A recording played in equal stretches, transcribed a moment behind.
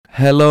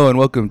Hello and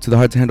welcome to the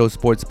Hard to Handle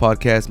Sports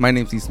Podcast. My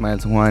name is Ismail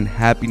Juan.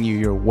 Happy New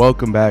Year.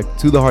 Welcome back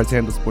to the Hard to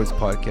Handle Sports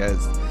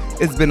Podcast.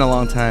 It's been a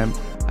long time.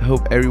 I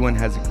hope everyone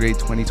has a great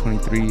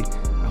 2023.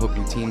 I hope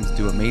your teams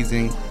do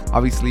amazing.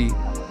 Obviously,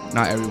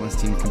 not everyone's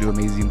team can do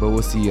amazing, but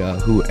we'll see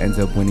who ends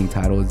up winning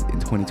titles in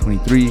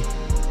 2023.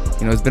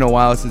 It's been a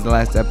while since the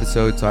last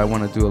episode, so I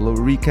want to do a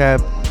little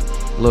recap,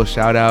 a little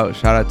shout out.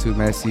 Shout out to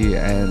Messi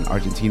and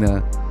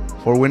Argentina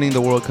for winning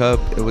the World Cup.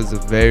 It was a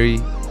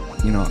very,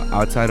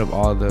 outside of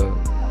all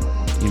the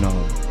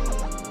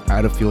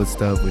out of field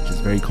stuff, which is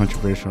very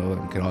controversial,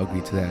 and we can all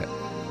agree to that.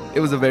 It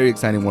was a very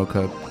exciting World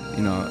Cup.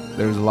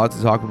 There was a lot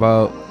to talk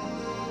about.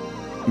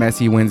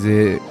 Messi wins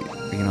it,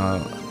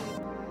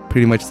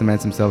 pretty much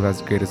cements himself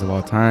as the greatest of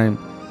all time.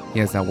 He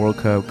has that World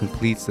Cup,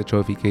 completes the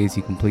trophy case,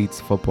 he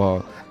completes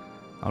football.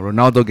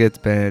 Ronaldo gets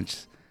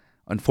benched.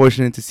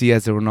 Unfortunate to see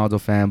as a Ronaldo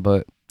fan,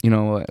 but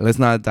let's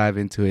not dive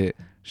into it.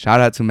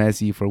 Shout out to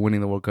Messi for winning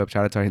the World Cup.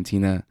 Shout out to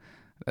Argentina.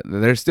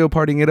 They're still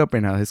partying it up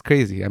right now. It's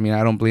crazy. I mean,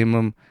 I don't blame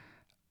them.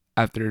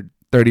 After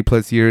 30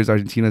 plus years,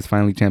 Argentina's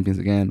finally champions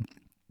again.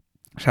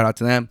 Shout out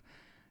to them.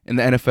 In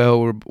the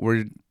NFL,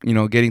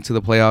 we're getting to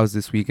the playoffs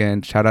this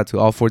weekend. Shout out to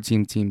all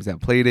 14 teams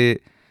that played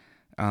it,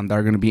 that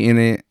are going to be in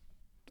it.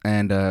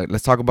 And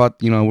let's talk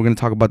about, we're going to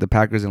talk about the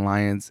Packers and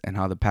Lions and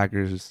how the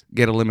Packers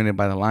get eliminated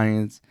by the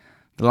Lions.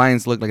 The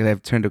Lions look like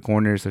they've turned a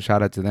corner, so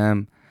shout out to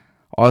them.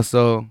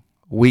 Also,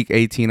 week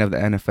 18 of the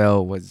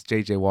NFL was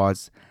J.J.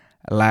 Watt's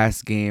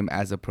last game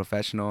as a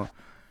professional.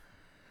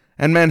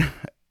 And man,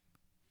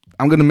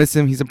 I'm going to miss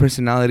him. He's a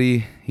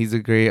personality. He's a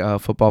great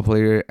football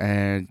player.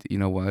 And you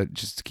know what?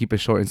 Just to keep it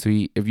short and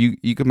sweet, if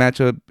you could match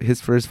up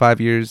his first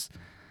 5 years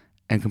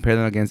and compare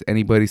them against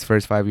anybody's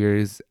first 5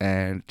 years,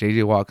 and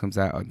J.J. Watt comes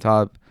out on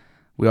top.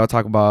 We all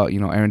talk about,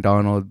 Aaron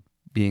Donald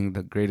being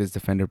the greatest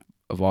defender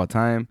of all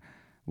time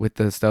with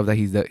the stuff that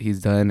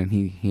he's done, and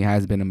he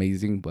has been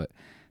amazing. But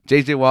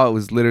J.J. Watt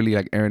was literally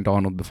like Aaron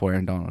Donald before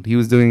Aaron Donald. He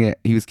was doing it.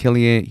 He was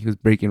killing it. He was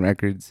breaking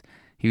records.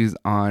 He was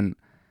on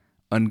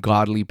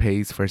ungodly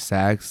pace for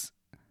sacks.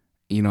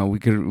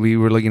 We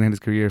were looking at his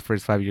career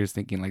first 5 years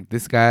thinking like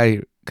this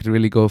guy could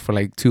really go for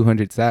like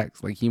 200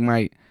 sacks. Like he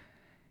might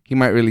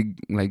really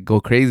like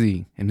go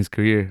crazy in his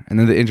career. And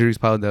then the injuries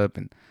piled up,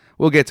 and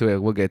we'll get to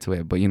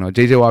it. But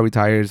J.J. Watt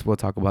retires. We'll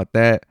talk about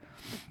that.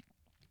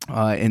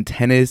 In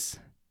tennis,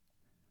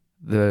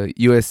 the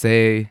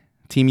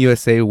Team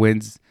USA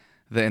wins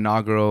the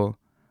inaugural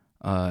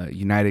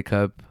United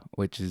Cup,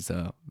 which is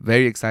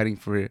very exciting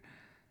for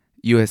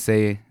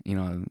USA.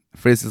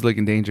 Fritz is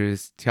looking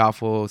dangerous.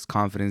 Tiafoe's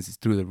confidence is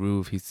through the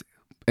roof. He's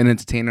an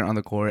entertainer on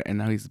the court, and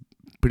now he's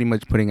pretty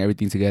much putting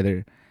everything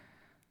together.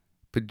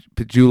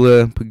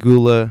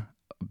 Pegula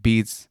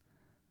beats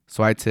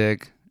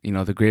Swiatek,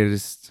 the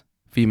greatest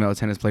female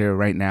tennis player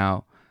right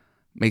now.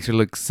 Makes her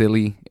look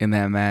silly in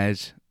that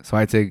match.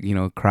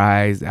 Swiatek,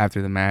 cries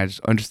after the match,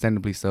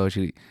 understandably so.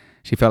 She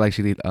felt like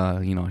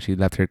she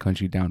left her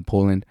country down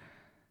Poland.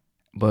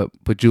 But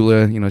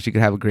Pegula, she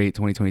could have a great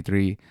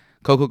 2023.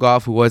 Coco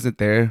Gauff, who wasn't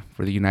there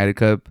for the United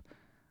Cup,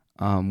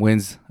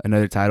 wins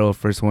another title,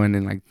 first one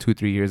in like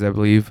 2-3 years, I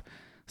believe.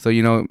 So,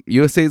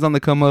 USA is on the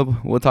come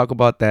up. We'll talk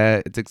about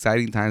that. It's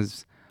exciting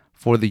times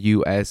for the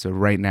U.S.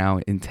 right now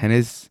in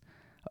tennis,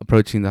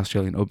 approaching the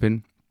Australian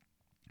Open.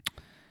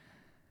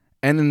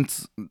 And in,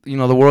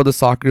 the world of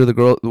soccer,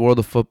 the world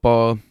of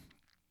football,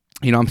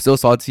 I'm still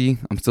salty.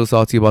 I'm still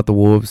salty about the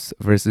Wolves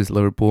versus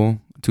Liverpool.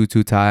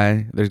 2-2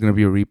 tie. There's going to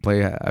be a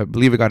replay. I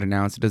believe it got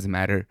announced. It doesn't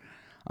matter.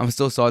 I'm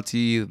still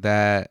salty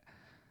that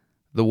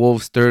the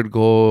Wolves' third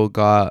goal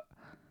got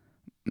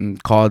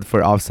called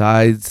for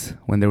offsides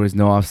when there was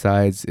no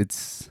offsides.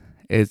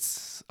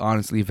 It's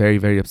honestly very,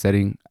 very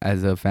upsetting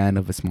as a fan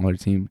of a smaller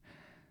team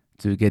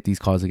to get these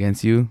calls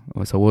against you.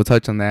 So we'll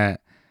touch on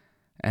that.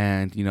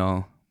 And,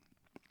 we'll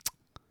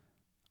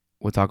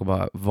talk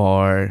about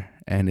VAR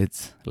and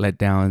its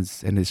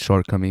letdowns and its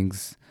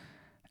shortcomings,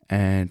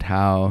 and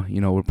how,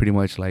 we're pretty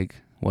much like,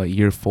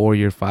 year 4,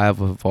 year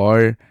 5 of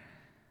VAR.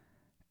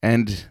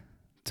 And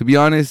to be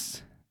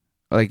honest,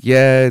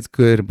 it's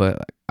good, but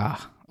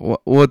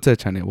we'll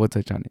touch on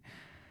it.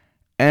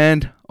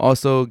 And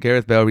also,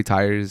 Gareth Bale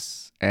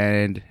retires.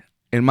 And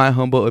in my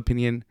humble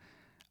opinion,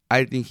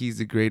 I think he's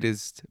the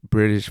greatest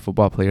British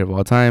football player of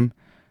all time.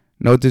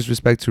 No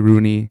disrespect to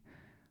Rooney.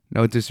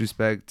 No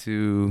disrespect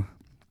to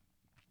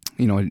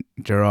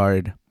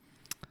Gerrard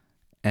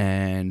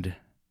and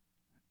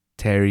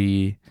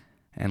Terry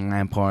and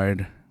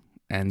Lampard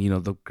and,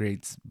 the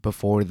greats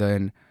before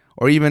then,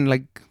 or even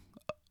like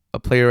a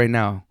player right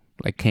now,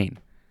 like Kane.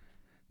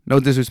 No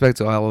disrespect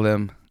to all of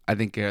them. I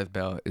think Gareth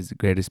Bale is the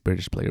greatest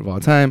British player of all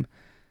time,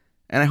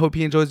 and I hope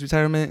he enjoys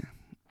retirement.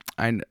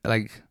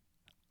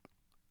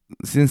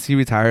 Since he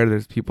retired,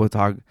 there's people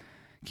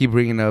keep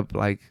bringing up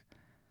like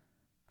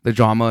the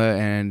drama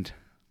and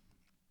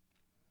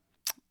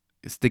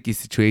sticky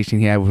situation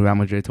he had with Real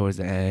Madrid towards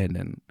the end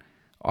and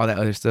all that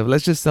other stuff.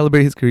 Let's just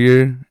celebrate his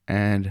career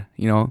and,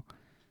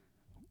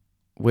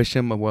 wish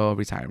him a well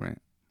retirement.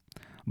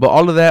 But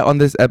all of that on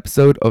this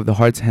episode of the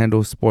Hard to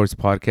Handle Sports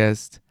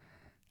Podcast.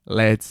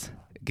 Let's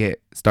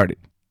get started.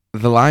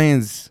 the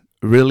Lions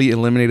really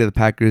eliminated the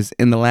Packers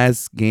in the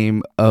last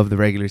game of the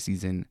regular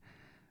season.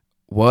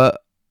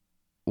 What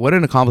what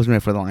an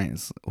accomplishment for the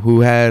Lions,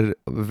 who had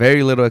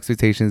very little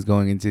expectations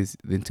going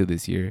into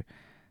this year.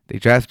 They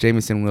draft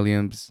Jamison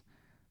Williams,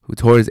 who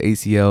tore his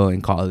ACL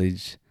in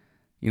college.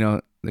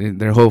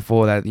 They're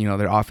hopeful that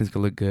their offense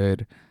could look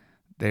good.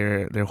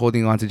 They're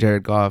holding on to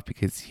Jared Goff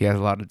because he has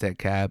a lot of dead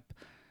cap.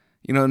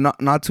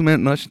 Not too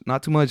much,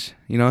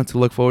 to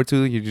look forward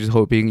to. You're just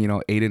hoping,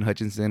 Aiden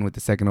Hutchinson with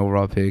the second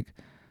overall pick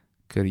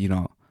could,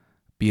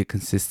 be a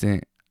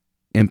consistent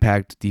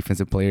impact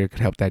defensive player, could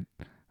help that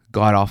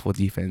god awful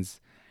defense.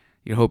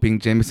 You're hoping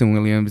Jamison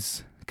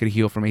Williams could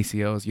heal from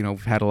ACLs.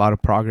 We've had a lot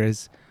of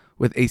progress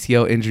with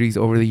ACL injuries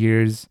over the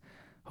years.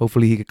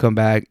 Hopefully he could come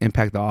back,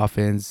 impact the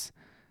offense.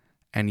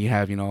 And you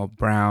have,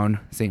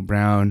 St.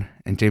 Brown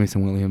and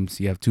Jamison Williams.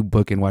 You have two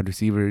bookend wide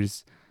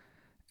receivers.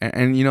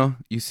 And you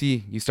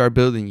start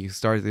building. You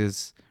start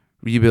this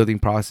rebuilding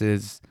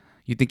process.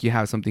 You think you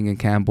have something in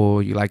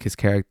Campbell. You like his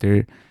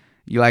character.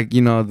 You like,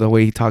 the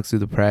way he talks to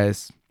the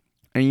press.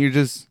 And you're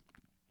just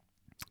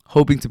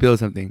hoping to build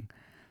something.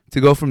 To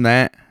go from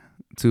that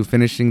to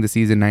finishing the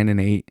season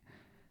 9-8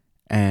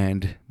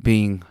 and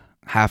being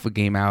half a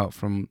game out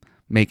from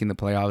making the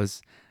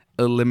playoffs,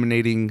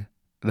 eliminating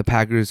the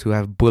Packers, who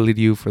have bullied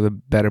you for the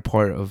better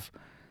part of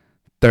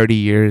 30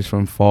 years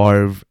from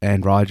Favre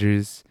and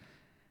Rodgers.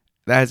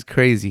 That's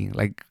crazy.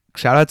 Like,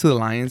 shout out to the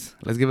Lions.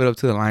 Let's give it up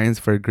to the Lions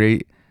for a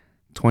great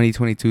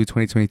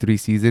 2022-2023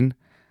 season.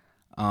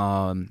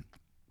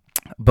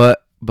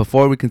 But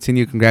before we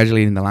continue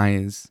congratulating the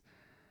Lions,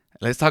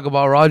 let's talk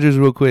about Rodgers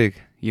real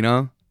quick.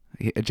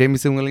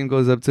 Jamison Williams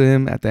goes up to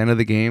him at the end of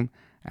the game,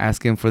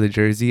 asking for the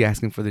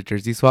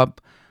jersey swap,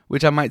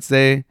 which I might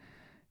say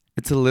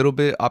it's a little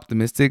bit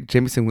optimistic.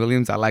 Jamison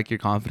Williams, I like your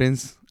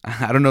confidence.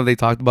 I don't know if they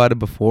talked about it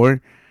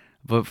before,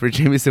 but for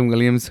Jamison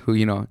Williams, who,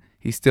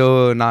 he's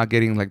still not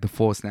getting like the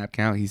full snap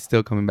count. He's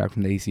still coming back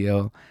from the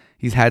ACL.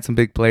 He's had some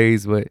big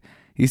plays, but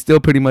he's still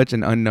pretty much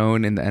an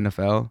unknown in the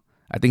NFL.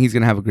 I think he's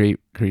going to have a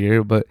great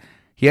career, but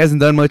he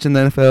hasn't done much in the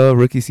NFL.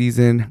 Rookie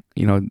season,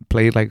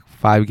 played like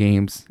 5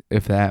 games,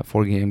 if that,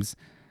 4 games.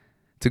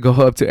 To go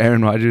up to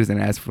Aaron Rodgers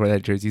and ask for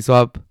that jersey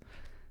swap,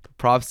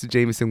 props to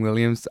Jamison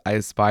Williams. I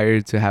aspire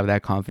to have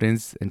that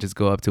confidence and just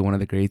go up to one of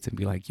the greats and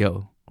be like,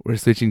 yo, we're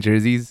switching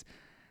jerseys.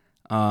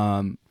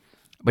 But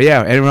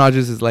yeah, Aaron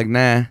Rodgers is like,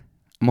 nah, I'm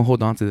going to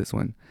hold on to this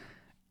one.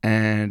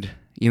 And,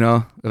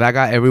 that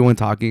got everyone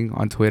talking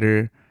on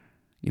Twitter,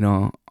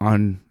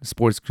 on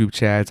sports group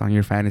chats, on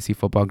your fantasy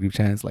football group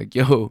chats. Like,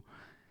 yo,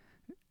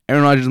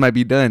 Aaron Rodgers might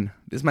be done.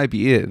 This might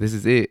be it. This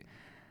is it.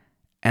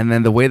 And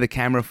then the way the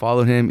camera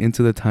followed him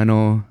into the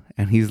tunnel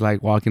and he's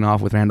like walking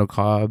off with Randall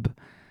Cobb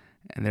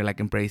and they're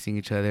like embracing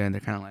each other and they're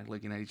kind of like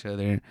looking at each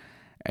other.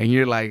 And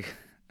you're like,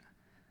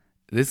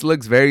 this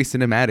looks very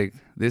cinematic.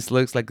 This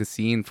looks like a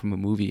scene from a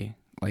movie.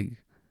 Like,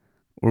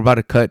 we're about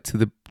to cut to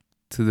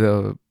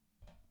the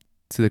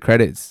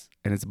credits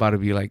and it's about to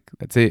be like,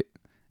 that's it.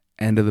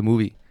 End of the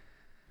movie.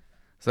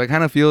 So it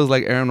kind of feels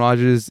like Aaron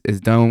Rodgers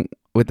is done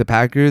with the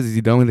Packers. Is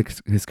he done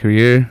with his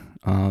career?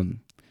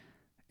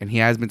 And he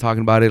has been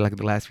talking about it like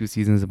the last few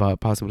seasons about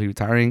possibly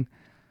retiring.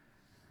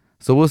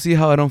 So we'll see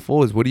how it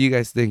unfolds. What do you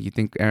guys think? You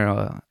think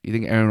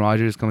Aaron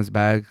Rodgers comes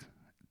back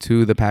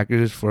to the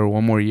Packers for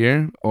one more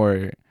year,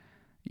 or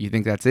you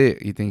think that's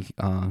it? You think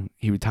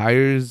he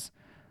retires,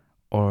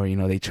 or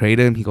they trade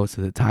him? He goes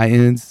to the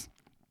Titans,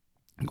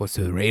 goes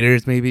to the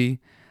Raiders, maybe.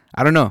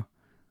 I don't know.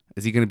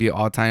 Is he gonna be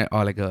all-time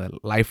or like a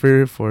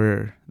lifer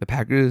for the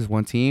Packers,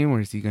 one team, or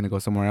is he gonna go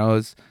somewhere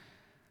else?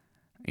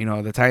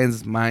 The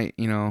Titans might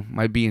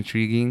be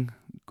intriguing.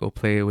 Go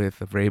play with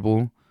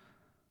Vrabel.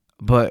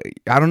 But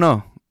I don't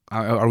know.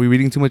 Are we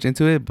reading too much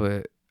into it?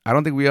 But I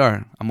don't think we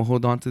are. I'm going to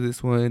hold on to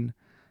this one.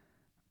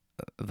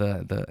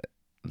 The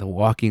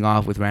walking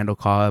off with Randall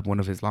Cobb, one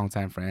of his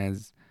longtime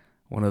friends.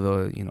 One of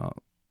the,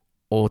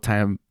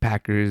 old-time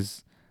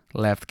Packers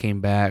left,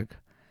 came back.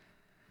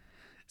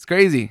 It's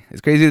crazy.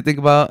 It's crazy to think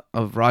about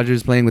of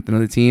Rodgers playing with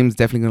another team. It's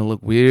definitely going to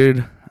look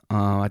weird.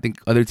 I think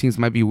other teams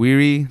might be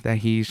weary that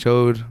he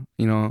showed,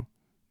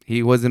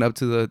 he wasn't up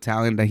to the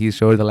talent that he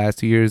showed the last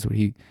 2 years where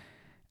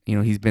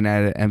he's been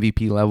at an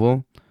MVP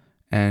level.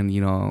 And,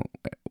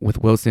 with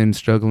Wilson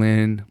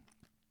struggling,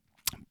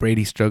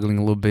 Brady struggling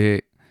a little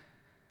bit,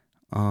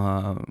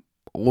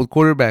 old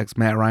quarterbacks,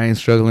 Matt Ryan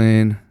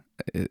struggling.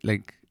 Is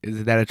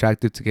it that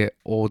attractive to get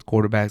old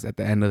quarterbacks at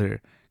the end of their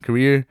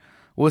career?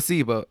 We'll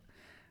see, but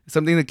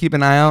something to keep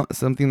an eye out,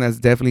 something that's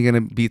definitely going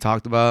to be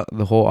talked about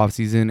the whole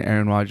offseason.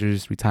 Aaron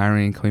Rodgers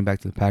retiring, coming back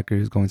to the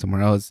Packers, going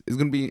somewhere else. It's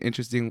going to be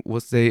interesting. We'll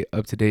stay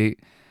up to date.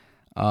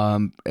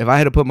 If I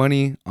had to put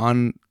money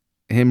on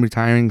him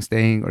retiring,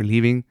 staying, or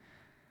leaving,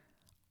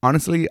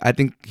 honestly, I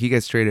think he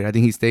gets traded. I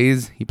think he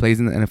stays, he plays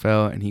in the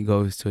NFL, and he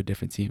goes to a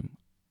different team.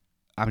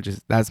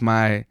 That's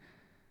my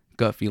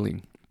gut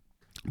feeling.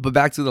 But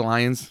back to the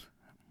Lions.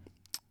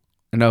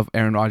 Enough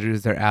Aaron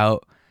Rodgers, they're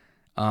out.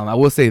 I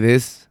will say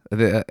this.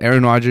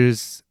 Aaron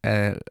Rodgers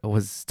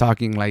was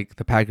talking like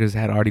the Packers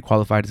had already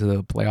qualified to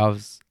the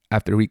playoffs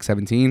after week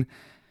 17.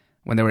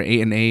 when they were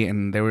 8-8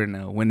 and they were in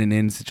a win and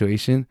in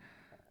situation.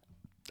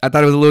 I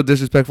thought it was a little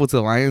disrespectful to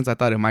the Lions. I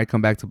thought it might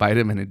come back to bite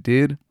them, and it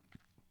did.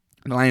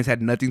 The Lions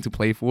had nothing to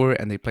play for,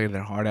 and they played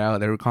their heart out.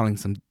 They were calling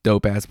some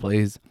dope ass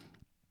plays.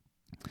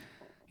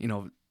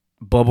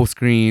 Bubble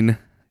screen,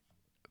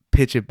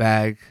 pitch it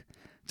back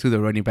to the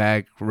running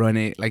back, run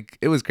it. Like,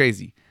 it was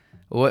crazy.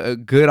 What a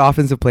good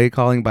offensive play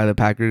calling by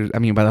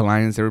the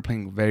Lions. They were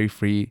playing very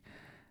free,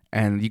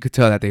 and you could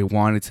tell that they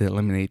wanted to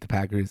eliminate the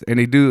Packers. And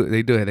they do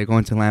it. They go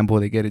into Lambeau,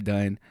 they get it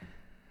done.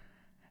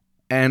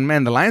 And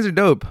man, the Lions are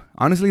dope.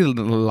 Honestly,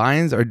 the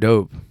Lions are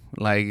dope.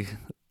 Like,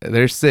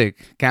 they're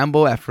sick.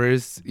 Campbell at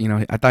first,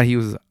 I thought he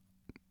was a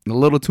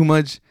little too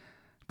much,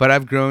 but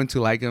I've grown to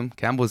like him.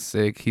 Campbell's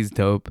sick. He's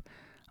dope.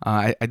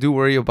 I do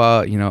worry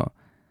about,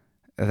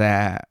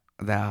 that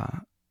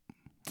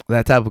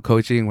type of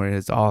coaching where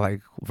it's all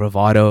like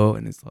bravado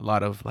and it's a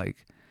lot of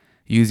like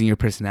using your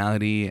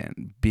personality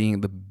and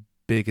being the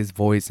biggest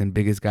voice and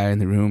biggest guy in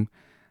the room.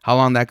 How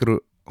long that could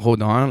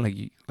hold on?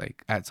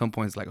 Like at some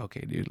point it's like,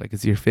 okay, dude, like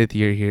it's your 5th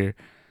year here.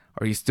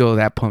 Are you still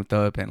that pumped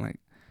up? And like,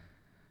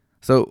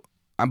 so,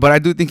 but I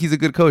do think he's a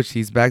good coach.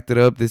 He's backed it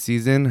up this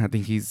season. I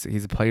think he's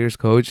a player's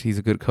coach. He's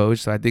a good coach.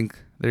 So I think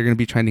they're going to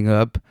be trending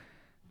up.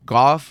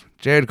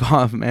 Jared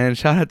Goff, man,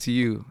 shout out to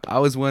you. I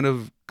was one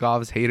of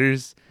Goff's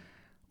haters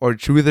or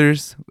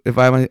truthers, if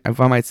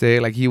I might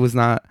say. Like, he was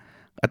not.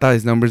 I thought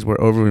his numbers were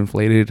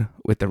overinflated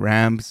with the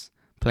Rams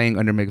playing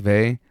under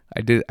McVay.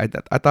 I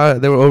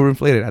thought they were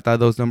overinflated. I thought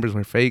those numbers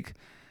were fake.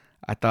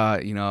 I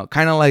thought,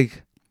 kind of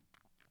like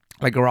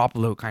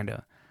Garoppolo, kind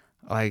of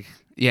like,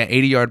 yeah,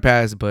 80-yard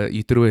pass, but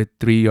you threw it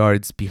 3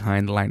 yards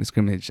behind the line of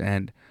scrimmage,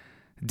 and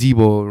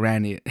Debo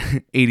ran it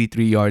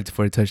 83 yards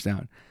for a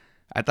touchdown.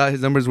 I thought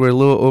his numbers were a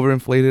little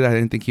overinflated. I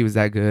didn't think he was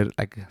that good,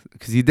 like,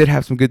 because he did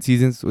have some good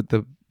seasons with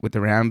the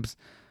Rams,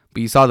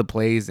 but you saw the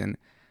plays, and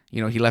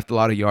he left a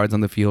lot of yards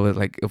on the field,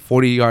 like a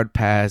 40-yard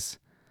pass,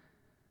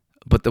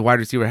 but the wide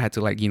receiver had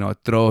to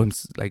throw him,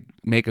 like,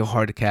 make a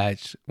hard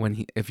catch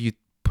if you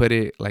put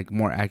it like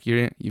more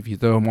accurate. If you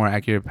throw a more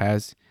accurate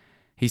pass,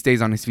 he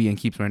stays on his feet and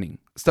keeps running.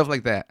 Stuff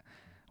like that,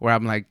 where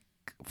I'm like,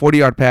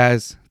 40-yard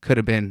pass could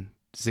have been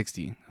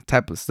 60,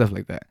 type of stuff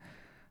like that.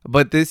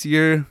 But this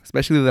year,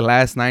 especially the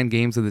last 9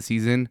 games of the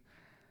season,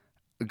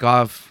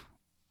 Goff,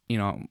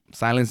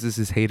 silences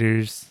his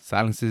haters,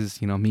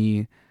 silences,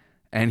 me,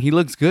 and he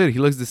looks good. He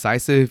looks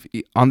decisive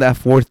on that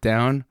 4th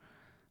down,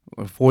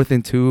 or 4th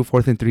and 2,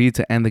 4th and 3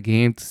 to end the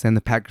game, to send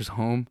the Packers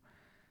home.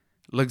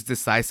 Looks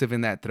decisive in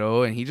that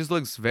throw, and he just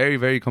looks very,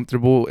 very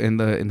comfortable in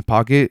the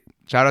pocket.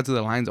 Shout out to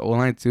the Lions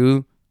O-line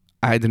too.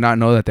 I did not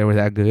know that they were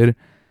that good,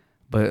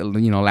 but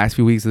last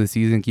few weeks of the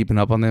season, keeping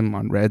up on them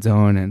on Red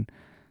Zone and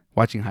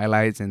watching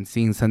highlights and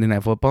seeing Sunday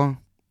Night Football,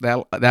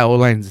 that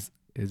O-line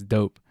is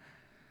dope.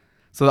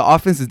 So the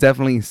offense is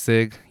definitely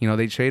sick.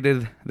 They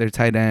traded their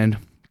tight end,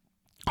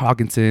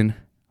 Hawkinson,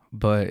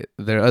 but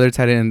their other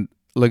tight end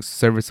looks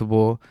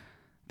serviceable.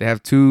 They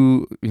have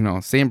 2,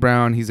 St.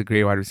 Brown, he's a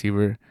great wide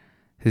receiver.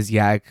 His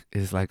yak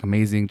is like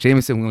amazing.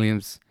 Jameson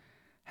Williams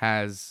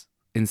has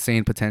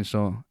insane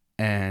potential,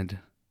 and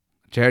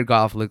Jared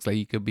Goff looks like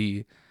he could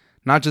be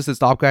not just a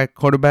stopgap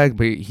quarterback,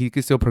 but he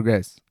could still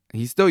progress.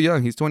 He's still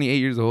young. He's 28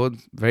 years old.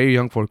 Very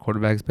young for a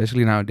quarterback,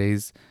 especially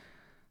nowadays.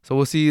 So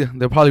we'll see.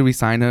 They'll probably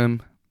re-sign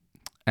him.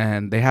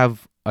 And they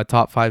have a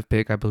top 5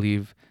 pick, I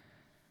believe,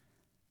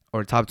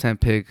 or top 10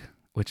 pick,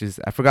 which is,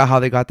 I forgot how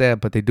they got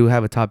that, but they do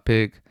have a top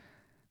pick.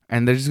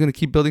 And they're just going to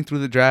keep building through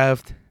the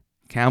draft.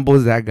 Campbell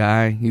is that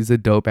guy. He's a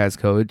dope-ass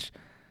coach.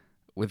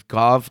 With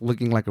Goff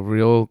looking like a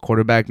real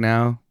quarterback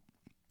now,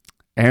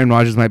 Aaron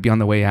Rodgers might be on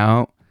the way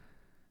out.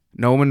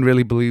 No one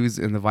really believes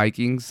in the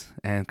Vikings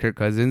and Kirk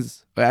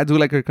Cousins. I do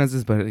like Kirk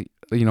Cousins, but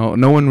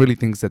no one really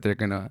thinks that they're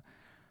gonna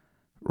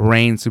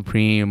reign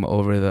supreme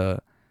over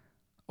the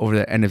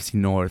NFC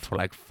North for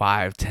like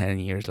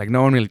 5-10 years. Like,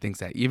 no one really thinks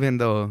that. Even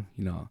though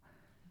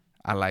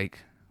I like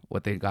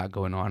what they got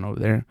going on over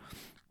there,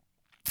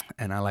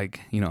 and I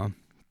like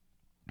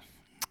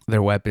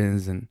their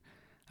weapons, and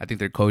I think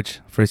their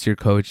first year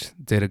coach,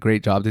 did a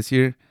great job this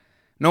year.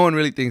 No one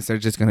really thinks they're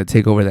just going to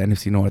take over the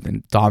NFC North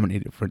and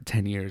dominate it for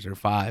 10 years or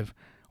 5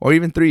 or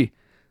even 3.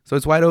 So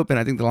it's wide open.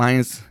 I think the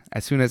Lions,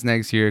 as soon as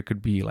next year,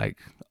 could be like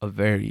a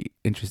very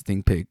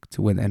interesting pick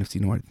to win the NFC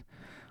North.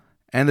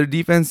 And their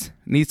defense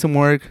needs some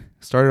work.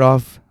 Started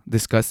off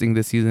disgusting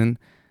this season.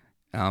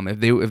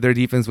 If their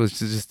defense was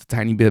just a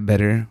tiny bit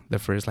better the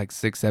first like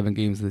 6-7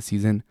 games of the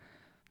season,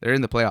 they're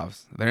in the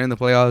playoffs. They're in the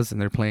playoffs, and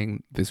they're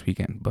playing this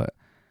weekend. But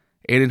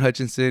Aiden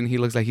Hutchinson, he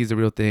looks like he's the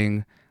real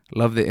thing.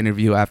 Love the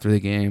interview after the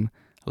game.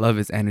 Love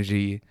his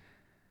energy.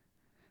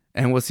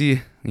 And we'll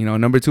see.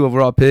 Number 2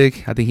 overall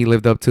pick. I think he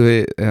lived up to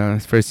it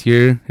his first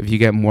year. If you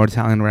get more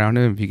talent around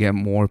him, if you get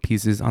more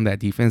pieces on that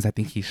defense, I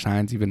think he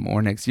shines even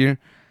more next year.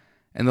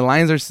 And the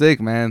Lions are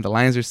sick, man. The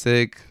Lions are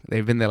sick.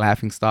 They've been the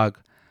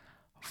laughingstock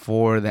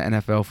for the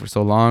NFL for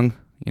so long.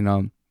 In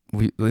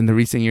the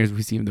recent years,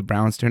 we've seen the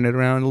Browns turn it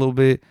around a little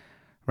bit.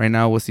 Right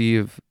now, we'll see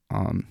if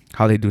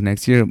how they do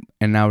next year.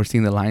 And now we're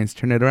seeing the Lions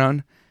turn it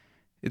around.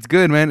 It's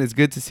good, man. It's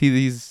good to see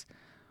these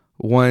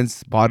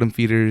once bottom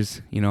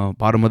feeders,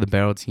 bottom of the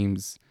barrel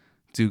teams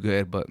do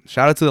good. But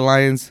shout out to the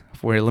Lions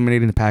for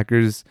eliminating the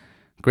Packers.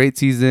 Great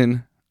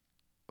season.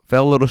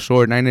 Fell a little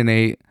short,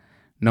 9-8.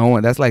 No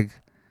one. That's like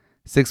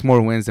 6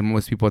 more wins than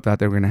most people thought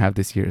they were going to have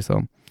this year.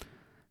 So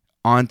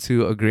on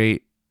to a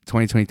great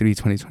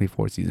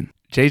 2023-2024 season.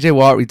 JJ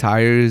Watt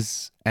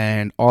retires,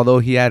 and although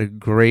he had a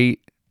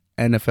great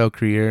NFL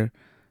career,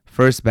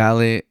 first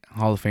ballot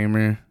Hall of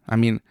Famer. I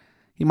mean,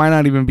 he might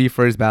not even be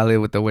first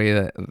ballot with the way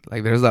that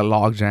there's that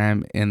log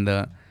jam in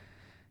the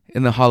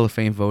Hall of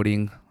Fame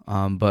voting.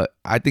 But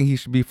I think he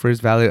should be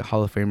first ballot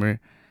Hall of Famer,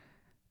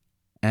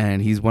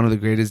 and he's one of the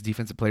greatest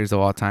defensive players of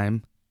all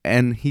time,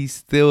 and he's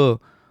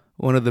still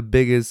one of the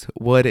biggest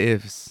what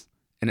ifs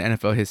in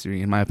NFL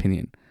history, in my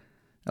opinion.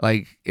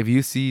 Like, if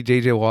you see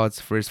JJ Watt's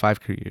first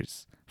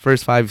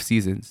 5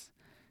 seasons,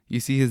 you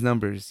see his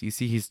numbers, you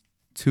see his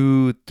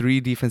 3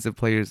 defensive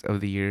players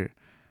of the year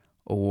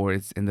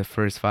awards in the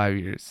first 5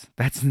 years.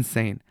 That's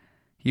insane.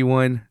 He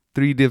won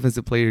 3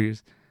 defensive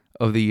players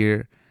of the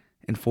year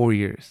in 4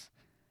 years.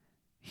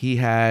 He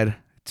had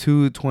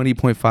 2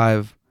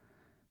 20.5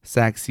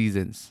 sack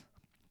seasons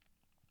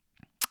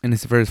in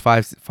his first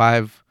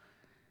five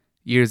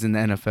years in the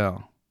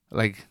NFL.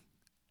 Like,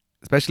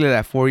 especially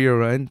that 4-year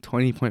run,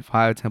 20.5,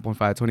 10.5,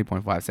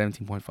 20.5,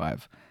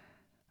 17.5.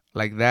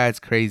 Like, that's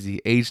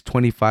crazy. Age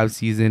 25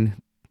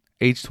 season,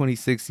 age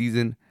 26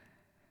 season,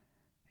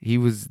 he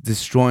was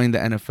destroying the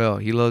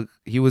NFL.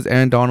 He was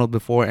Aaron Donald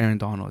before Aaron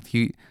Donald.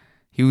 He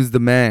was the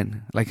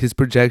man. Like, his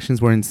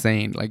projections were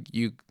insane. Like,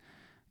 you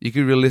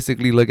could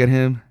realistically look at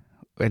him,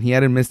 and he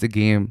hadn't missed a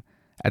game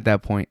at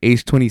that point.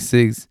 Age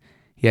 26,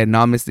 he had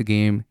not missed a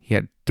game. He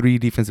had 3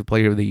 defensive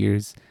player of the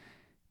years.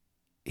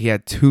 He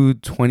had 2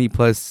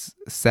 20-plus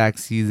sack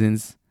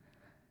seasons.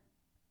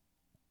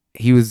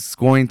 He was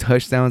scoring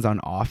touchdowns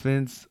on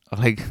offense,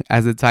 like,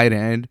 as a tight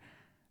end.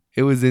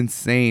 It was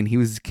insane. He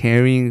was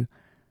carrying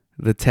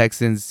the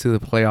Texans to the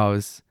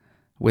playoffs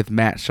with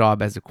Matt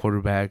Schaub as a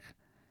quarterback.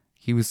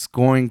 He was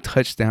scoring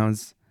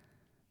touchdowns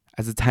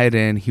as a tight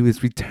end. He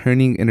was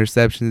returning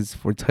interceptions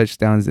for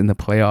touchdowns in the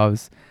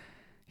playoffs.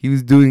 He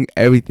was doing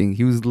everything.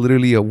 He was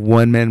literally a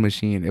one-man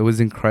machine. It was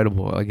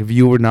incredible. Like, if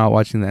you were not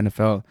watching the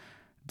NFL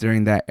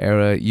during that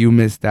era, you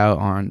missed out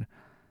on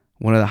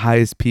one of the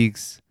highest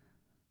peaks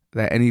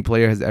that any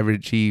player has ever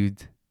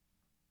achieved,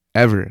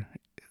 ever,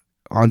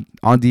 on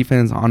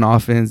defense, on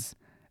offense,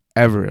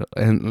 ever.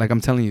 And like,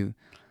 I'm telling you,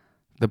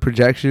 the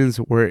projections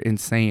were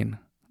insane.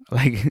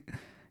 Like,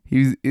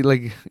 he was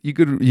like, you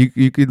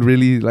could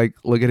really, like,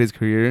 look at his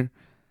career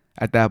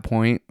at that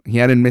point. He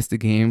hadn't missed a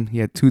game. He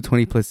had 2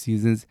 20-plus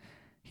seasons.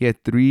 He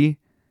had 3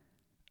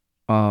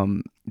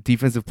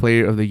 defensive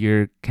player of the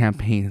year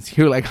campaigns.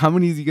 You're like, how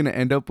many is he gonna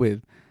end up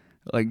with?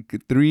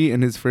 Like, 3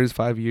 in his first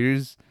 5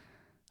 years.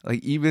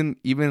 Like, even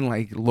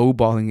like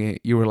lowballing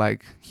it, you were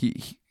like,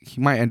 he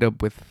might end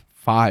up with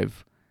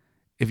 5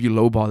 if you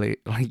lowball it.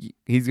 Like,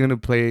 he's gonna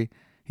play.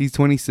 He's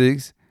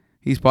 26.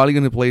 He's probably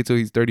gonna play till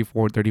he's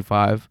 34,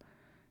 35.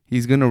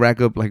 He's gonna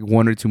rack up like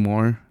 1 or 2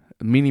 more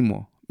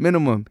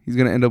minimum. He's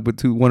gonna end up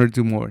with 1 or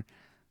 2 more.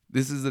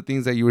 This is the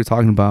things that you were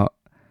talking about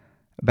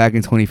back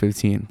in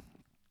 2015.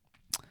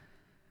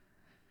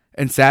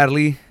 And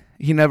sadly,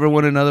 he never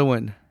won another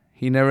one.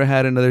 He never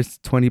had another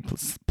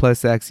 20-plus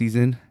sack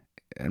season.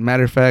 As a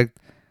matter of fact,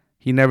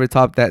 he never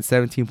topped that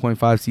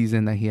 17.5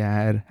 season that he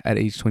had at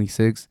age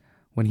 26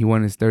 when he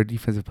won his 3rd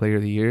Defensive Player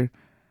of the Year.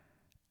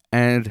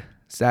 And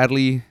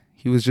sadly,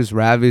 he was just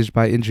ravaged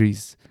by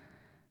injuries.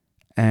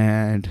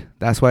 And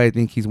that's why I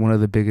think he's one of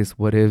the biggest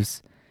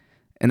what-ifs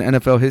in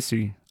NFL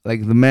history.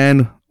 Like, the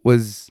man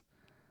was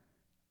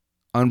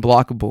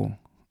unblockable.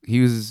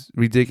 He was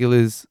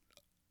ridiculous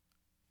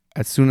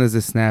as soon as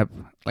the snap.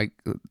 Like,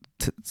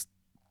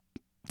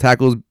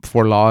 tackles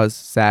for loss,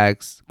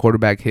 sacks,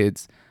 quarterback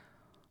hits,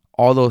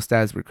 all those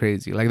stats were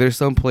crazy. Like, there's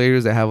some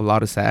players that have a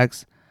lot of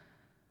sacks,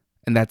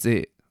 and that's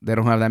it. They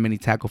don't have that many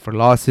tackle for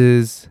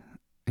losses.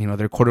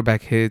 Their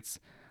quarterback hits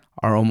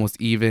are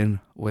almost even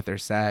with their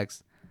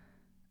sacks,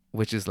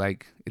 which is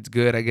like, it's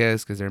good, I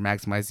guess, because they're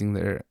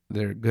maximizing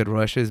their good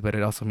rushes, but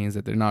it also means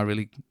that they're not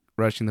really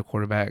rushing the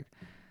quarterback.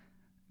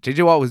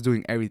 JJ Watt was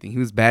doing everything. He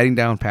was batting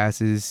down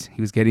passes.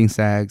 He was getting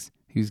sacks.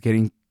 He was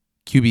getting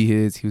QB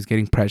hits. He was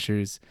getting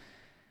pressures.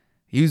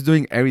 He was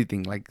doing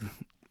everything. Like,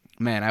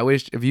 man, I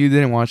wish, if you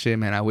didn't watch it,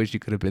 man, I wish you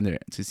could have been there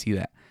to see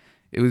that.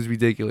 It was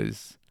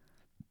ridiculous.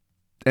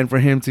 And for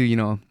him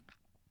to,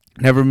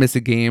 never miss a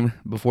game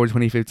before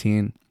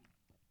 2015.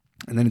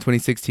 And then in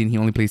 2016, he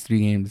only plays 3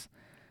 games.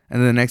 And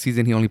then the next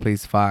season, he only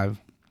plays 5.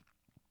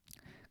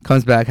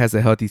 Comes back, has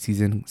a healthy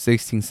season,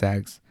 16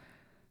 sacks.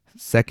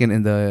 2nd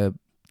in the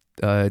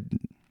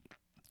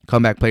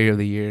comeback player of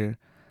the year.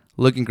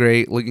 Looking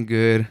great, looking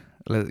good.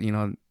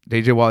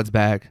 JJ Watt's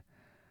back.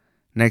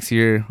 Next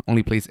year,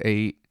 only plays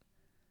 8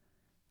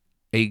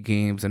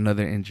 games,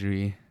 another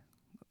injury.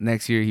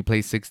 Next year, he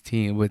plays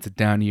 16, but it's a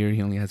down year.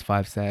 He only has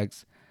 5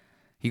 sacks.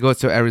 He goes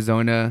to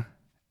Arizona,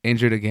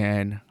 injured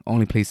again,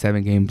 only plays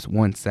 7 games,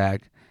 1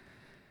 sack.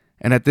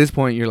 And at this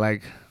point, you're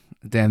like,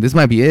 damn, this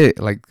might be it.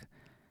 Like,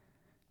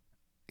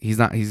 he's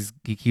not.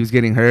 He keeps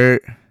getting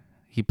hurt.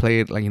 He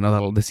played like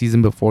the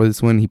season before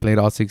this one. He played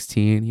all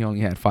 16. He only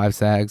had 5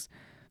 sacks.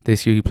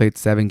 This year he played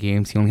 7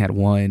 games. He only had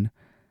one.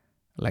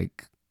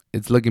 Like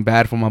it's looking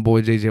bad for my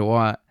boy JJ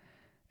Watt.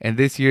 And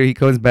this year he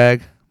comes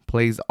back,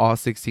 plays all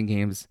 16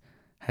 games,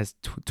 has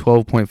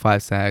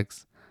 12.5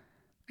 sacks,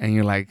 and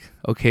you're like,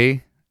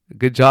 okay,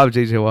 good job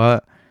JJ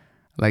Watt.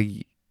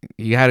 Like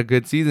he had a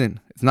good season.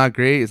 It's not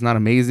great. It's not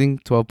amazing.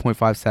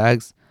 12.5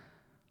 sacks.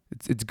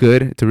 It's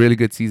good. It's a really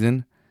good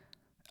season.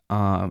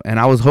 And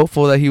I was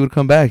hopeful that he would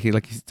come back. He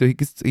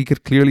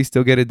could clearly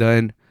still get it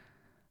done.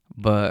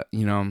 But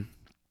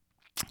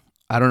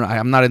I don't know.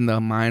 I'm not in the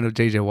mind of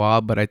JJ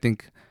Watt, but I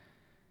think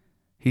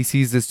he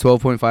sees this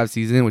 12.5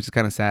 season, which is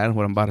kind of sad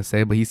what I'm about to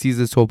say, but he sees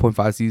this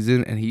 12.5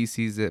 season and he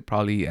sees it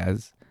probably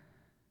as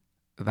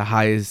the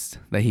highest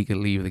that he could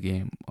leave the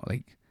game.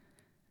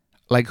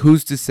 Like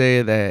who's to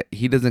say that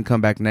he doesn't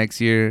come back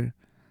next year,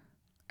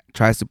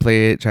 tries to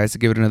play it, tries to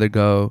give it another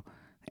go,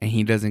 and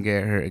he doesn't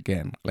get hurt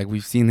again. Like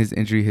we've seen his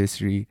injury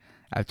history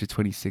after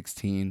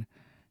 2016.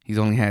 He's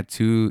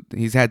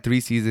had 3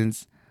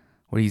 seasons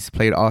where he's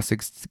played all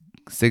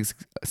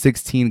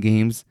 16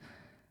 games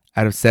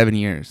out of 7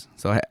 years.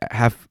 So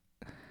half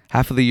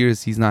of the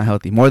years he's not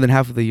healthy. More than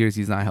half of the years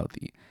he's not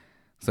healthy.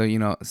 So,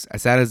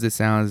 as sad as this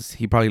sounds,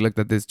 he probably looked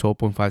at this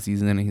 12.5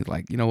 season and he's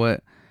like, you know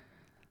what?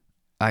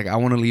 Like, I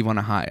want to leave on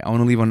a high. I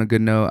want to leave on a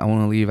good note. I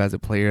want to leave as a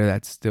player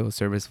that's still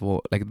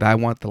serviceable. Like, I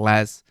want the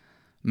last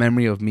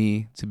memory of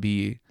me to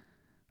be,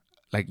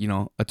 like,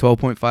 a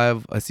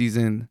 12.5 a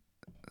season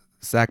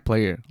sack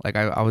player. Like,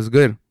 I was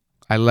good.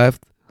 I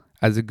left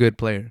as a good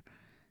player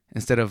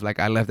instead of, like,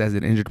 I left as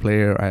an injured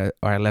player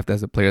or I left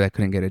as a player that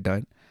couldn't get it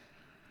done.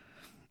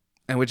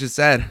 And which is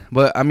sad.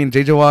 But, I mean,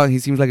 JJ Watt, he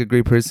seems like a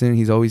great person.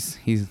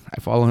 I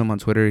follow him on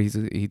Twitter. He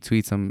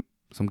tweets some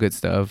good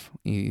stuff.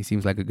 He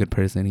seems like a good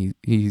person.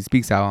 He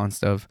speaks out on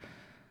stuff.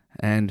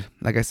 And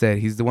like I said,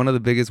 he's one of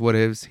the biggest what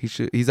ifs.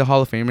 He's a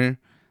Hall of Famer,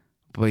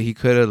 but he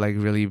could have like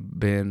really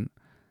been,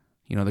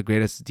 the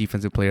greatest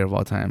defensive player of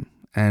all time.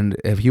 And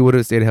if he would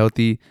have stayed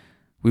healthy,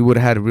 we would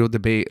have had a real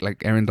debate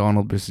like Aaron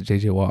Donald versus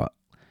JJ Watt.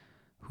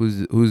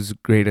 Who's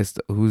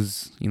greatest?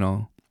 Who's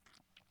gonna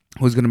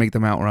make the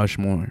Mount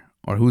Rushmore,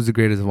 or who's the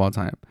greatest of all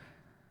time?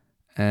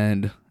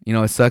 And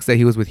it sucks that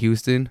he was with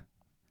Houston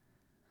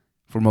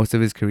for most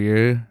of his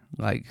career.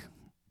 Like,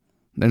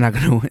 they're not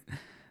gonna win.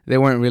 They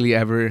weren't really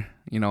ever,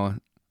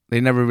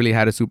 they never really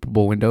had a Super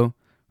Bowl window,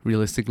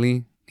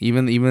 realistically.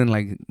 Even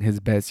like his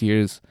best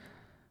years,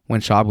 when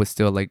Schaub was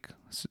still like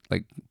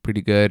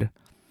pretty good,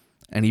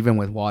 and even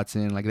with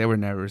Watson, like they were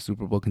never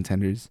Super Bowl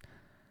contenders.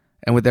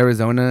 And with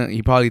Arizona,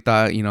 he probably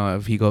thought,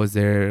 if he goes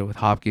there with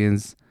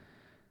Hopkins,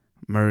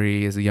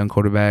 Murray as a young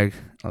quarterback,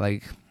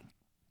 like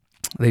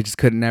they just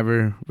could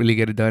never really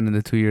get it done in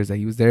the 2 years that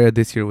he was there.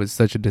 This year was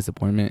such a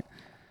disappointment.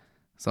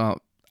 So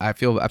I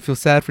feel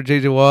sad for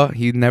JJ Watt.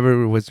 He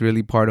never was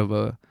really part of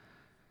a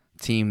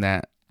team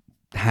that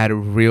had a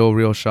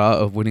real shot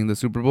of winning the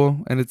Super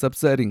Bowl, and it's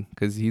upsetting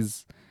because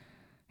he's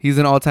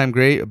an all-time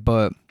great.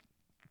 But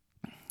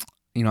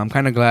I'm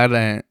kind of glad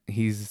that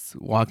he's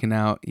walking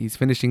out. He's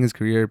finishing his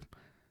career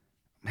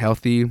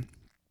healthy,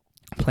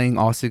 playing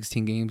all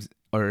 16 games,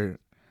 or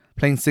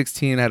playing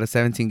 16 out of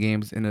 17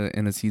 games in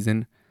a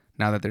season.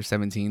 Now that they're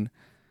 17,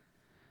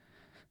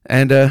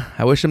 and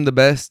I wish him the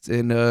best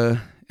in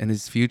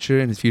his future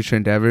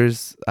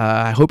endeavors.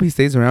 I hope he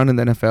stays around in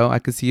the NFL. I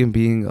could see him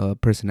being a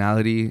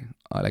personality,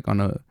 like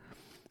on a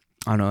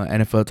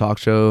NFL talk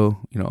show.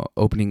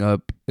 Opening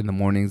up in the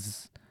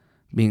mornings,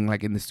 being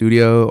like in the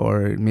studio,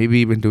 or maybe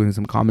even doing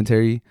some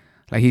commentary.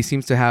 Like he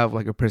seems to have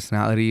like a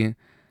personality,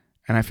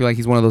 and I feel like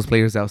he's one of those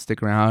players that'll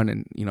stick around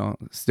and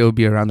still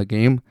be around the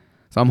game.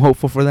 So I'm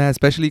hopeful for that,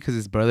 especially because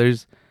his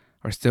brothers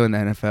are still in the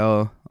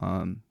NFL.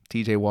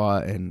 TJ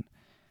Watt and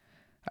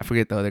I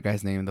forget the other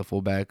guy's name, the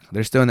fullback.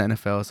 They're still in the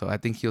NFL, so I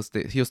think he'll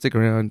stick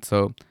around.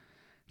 So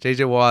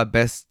JJ Watt,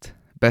 best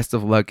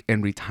of luck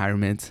in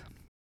retirement.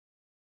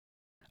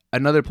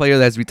 Another player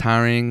that's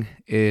retiring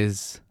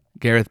is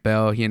Gareth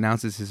Bale. He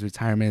announces his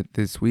retirement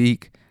this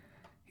week.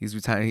 He's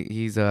retiring.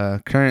 He was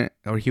a current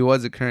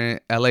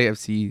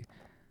LAFC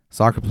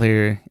soccer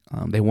player.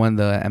 They won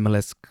the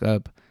MLS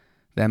Cup,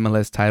 the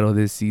MLS title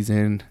this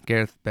season.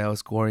 Gareth Bale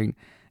scoring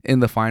in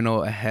the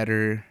final a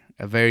header,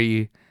 a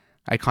very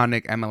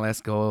iconic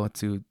MLS goal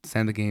to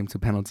send the game to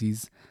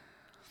penalties.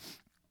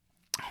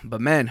 But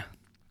man,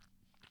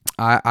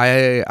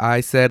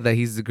 I said that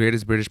he's the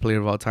greatest British player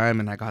of all time,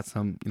 and I got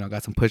some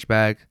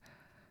pushback.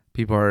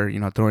 People are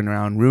throwing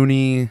around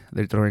Rooney.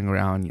 They're throwing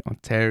around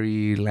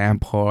Terry,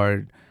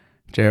 Lampard,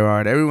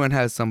 Gerrard. Everyone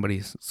has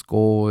somebody's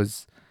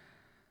Scholes.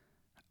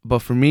 But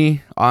for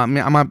me, I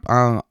mean,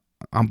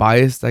 I'm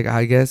biased. Like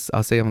I guess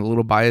I'll say I'm a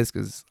little biased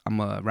because I'm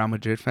a Real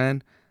Madrid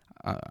fan.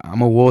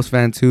 I'm a Wolves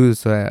fan too.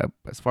 So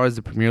as far as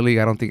the Premier League,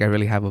 I don't think I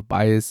really have a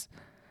bias.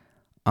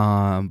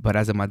 But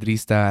as a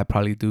Madrista, I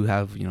probably do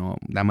have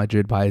that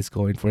Madrid bias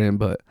going for him.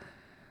 But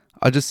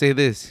I'll just say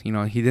this: he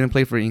didn't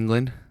play for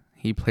England.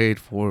 He played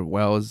for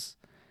Wales.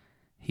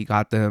 He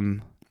got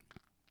them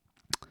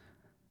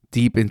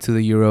deep into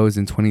the Euros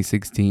in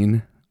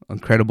 2016.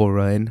 Incredible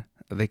run.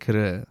 They could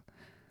have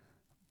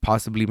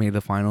possibly made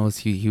the finals.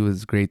 He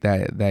was great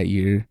that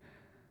year.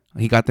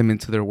 He got them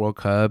into their World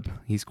Cup.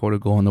 He scored a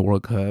goal in the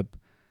World Cup.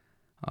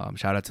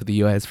 Shout out to the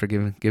U.S. for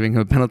giving him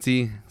a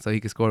penalty so he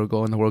could score a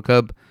goal in the World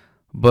Cup.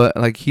 But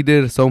like he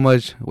did so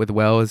much with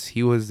Wales.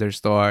 He was their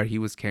star. He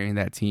was carrying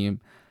that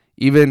team.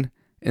 Even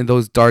in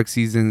those dark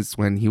seasons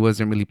when he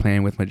wasn't really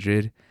playing with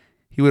Madrid,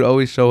 he would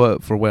always show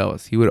up for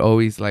Wales. He would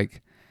always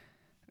like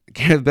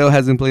Gareth Bale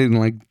hasn't played in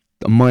like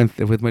a month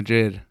with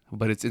Madrid,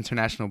 but it's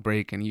international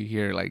break and you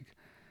hear like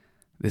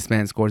this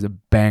man scores a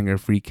banger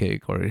free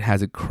kick or it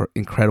has an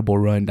incredible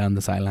run down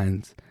the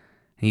sidelines.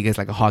 And he gets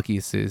like a hockey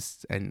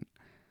assist and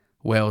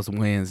Wales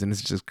wins and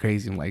it's just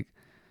crazy. I'm like,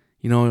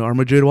 are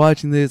Madrid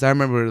watching this? I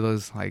remember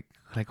those like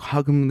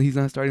how come he's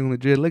not starting with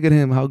Madrid? Look at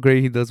him, how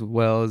great he does with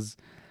Wales.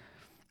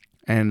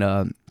 And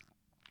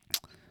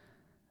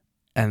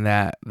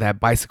that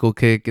bicycle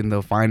kick in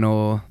the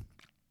final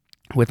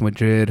with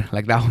Madrid,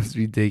 like that was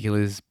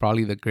ridiculous.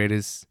 Probably the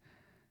greatest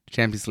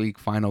Champions League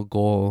final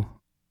goal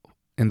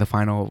in the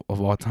final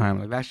of all time.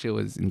 Like that shit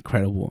was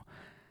incredible.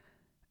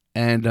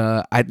 And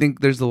I think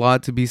there's a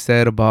lot to be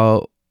said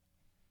about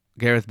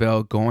Gareth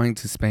Bale going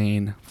to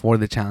Spain for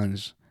the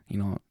challenge.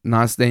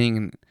 Not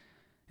staying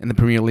in the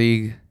Premier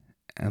League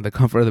and the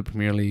comfort of the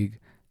Premier League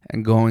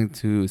and going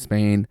to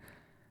Spain,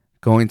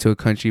 going to a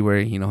country where,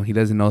 he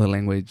doesn't know the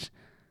language,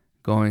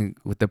 going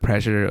with the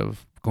pressure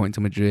of going to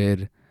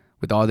Madrid,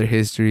 with all their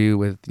history,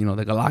 with, the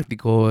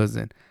Galacticos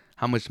and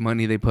how much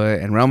money they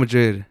put. And Real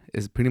Madrid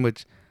is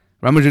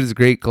a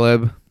great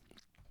club.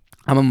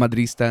 I'm a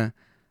Madrista,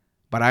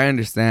 but I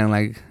understand,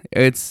 like,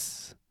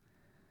 it's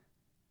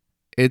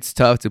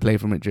tough to play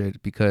for Madrid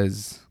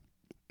because,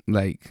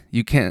 like,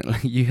 you can't,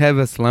 like, you have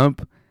a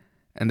slump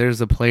and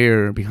there's a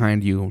player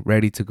behind you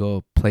ready to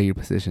go play your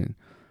position.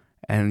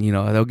 And,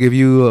 they'll give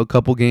you a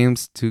couple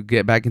games to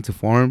get back into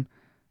form.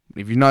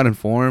 If you're not in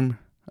form,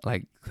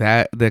 like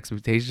that, the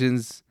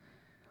expectations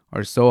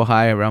are so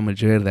high around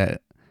Madrid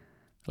that,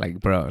 like,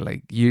 bro,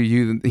 like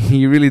you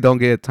really don't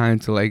get time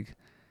to like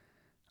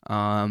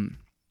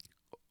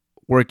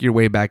work your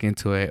way back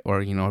into it or,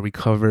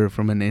 recover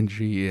from an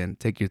injury and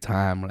take your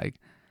time. Like,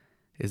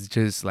 it's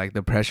just like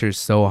the pressure is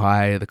so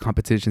high, the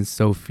competition's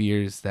so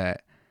fierce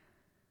that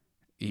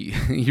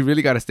you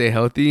really got to stay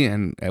healthy.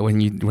 And when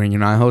you're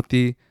not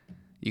healthy,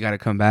 you got to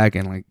come back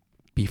and like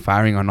be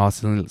firing on all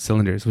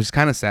cylinders, which is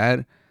kind of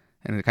sad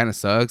and it kind of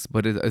sucks,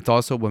 but it's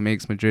also what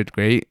makes Madrid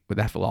great, with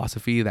that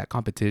philosophy, that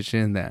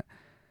competition, that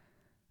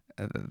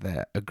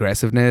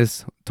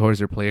aggressiveness towards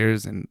their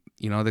players. And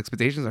the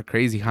expectations are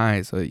crazy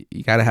high, so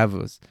you got to have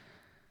a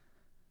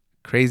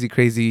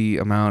crazy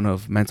amount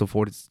of mental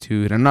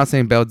fortitude. I'm not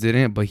saying Bale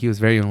didn't, but he was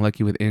very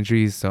unlucky with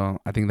injuries, so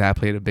I think that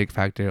played a big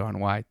factor on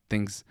why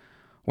things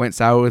went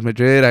sour with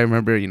Madrid. I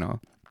remember,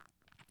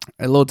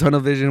 a little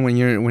tunnel vision when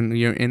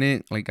you're in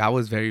it. Like, I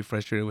was very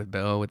frustrated with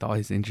Bale with all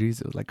his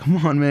injuries. It was like,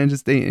 come on, man,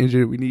 just stay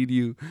injured. We need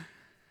you.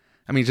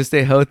 I mean, just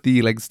stay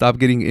healthy. Like, stop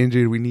getting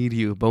injured. We need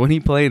you. But when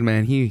he played,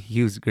 man,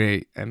 he was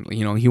great. And,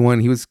 he won.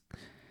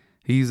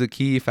 He's a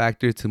key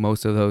factor to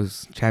most of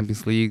those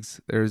Champions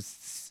Leagues.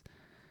 There's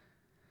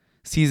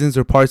seasons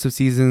or parts of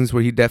seasons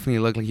where he definitely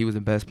looked like he was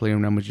the best player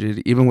in Real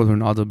Madrid, even with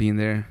Ronaldo being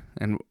there.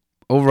 And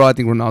overall, I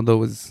think Ronaldo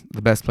was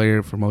the best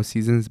player for most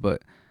seasons,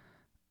 but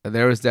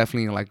there was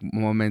definitely like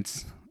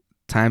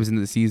times in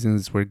the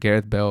seasons where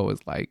Gareth Bale was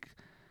like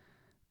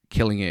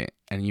killing it,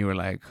 and you were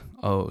like,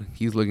 oh,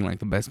 he's looking like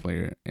the best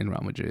player in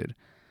Real Madrid.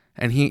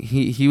 And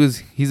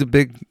he's a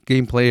big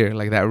game player.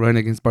 Like that run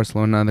against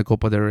Barcelona in the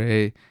Copa del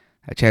Rey,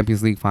 a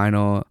Champions League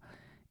final,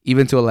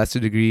 even to a lesser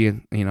degree.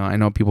 I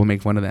know people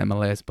make fun of the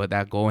MLS, but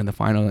that goal in the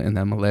final in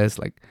the MLS,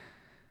 like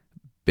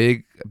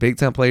big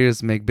time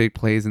players make big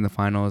plays in the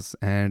finals.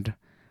 And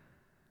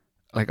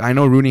like, I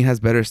know Rooney has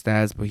better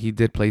stats, but he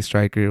did play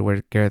striker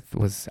where Gareth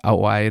was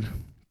out wide.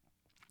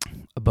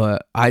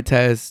 But I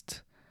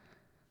test,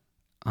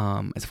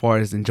 as far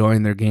as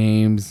enjoying their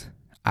games,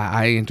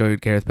 I enjoyed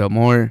Gareth Bale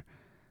more.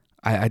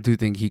 I do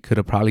think he could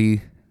have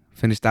probably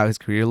finished out his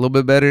career a little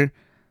bit better,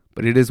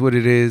 but it is what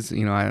it is.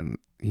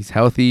 He's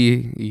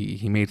healthy.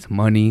 He made some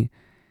money.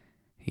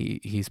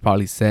 He's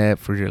probably set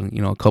for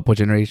a couple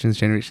generations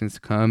to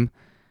come,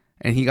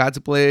 and he got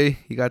to play.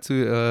 He got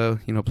to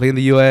play in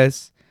the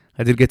U.S.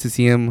 I did get to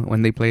see him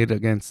when they played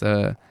against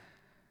San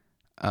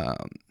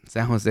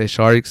Jose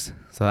Sharks,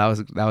 so I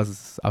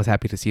was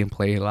happy to see him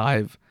play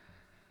live.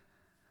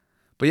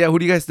 But yeah, who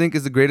do you guys think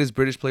is the greatest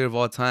British player of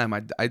all time?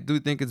 I do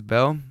think it's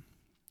Bale.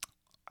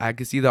 I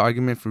could see the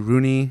argument for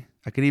Rooney.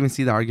 I could even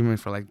see the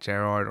argument for like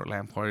Gerrard or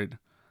Lampard.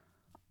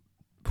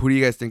 Who do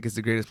you guys think is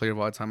the greatest player of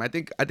all time? I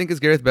think it's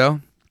Gareth Bale.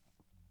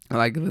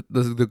 Like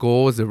the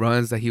goals, the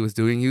runs that he was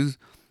doing. He was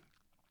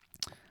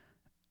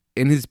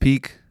in his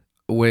peak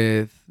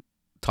with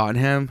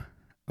Tottenham.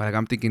 Like,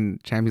 I'm thinking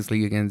Champions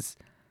League against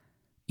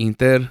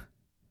Inter,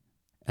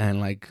 and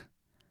like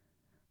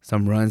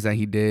some runs that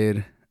he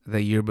did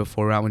the year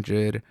before Real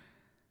Madrid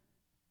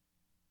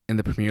in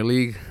the Premier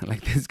League.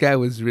 Like, this guy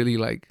was really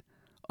like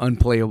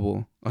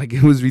unplayable. Like,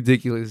 it was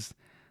ridiculous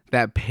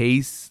that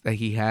pace that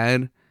he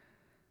had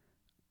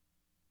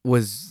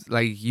was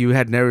like you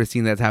had never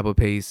seen that type of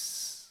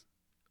pace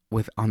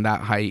with on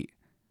that height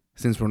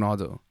since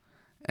Ronaldo.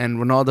 And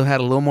Ronaldo had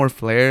a little more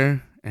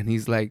flair, and he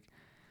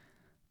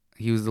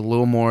was a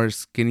little more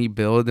skinny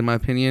build in my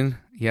opinion.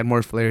 He had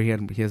more flair.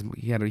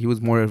 He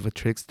was more of a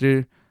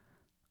trickster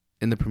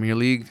in the Premier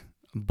League,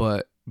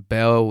 but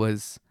Bale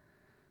was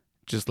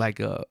just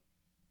like a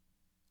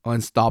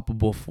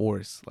unstoppable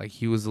force. Like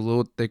he was a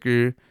little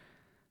thicker.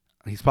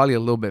 He's probably a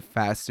little bit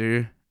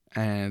faster,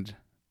 and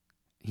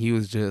he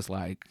was just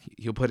like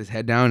he'll put his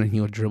head down and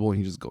he'll dribble and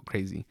he just go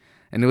crazy.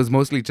 And it was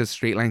mostly just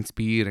straight line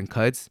speed and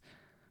cuts,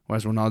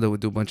 whereas Ronaldo would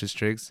do a bunch of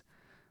tricks.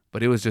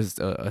 But it was just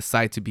a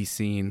sight to be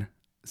seen,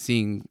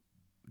 seeing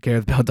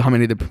Gareth Bale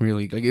dominate the Premier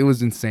League. Like it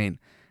was insane.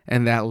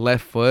 And that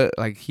left foot,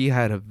 like he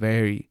had a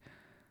very,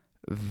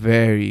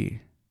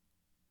 very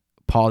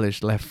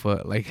polished left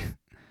foot. Like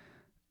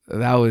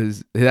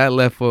that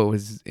left foot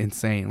was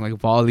insane. Like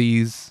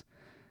volleys,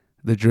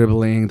 the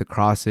dribbling, the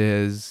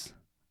crosses,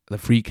 the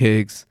free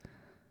kicks.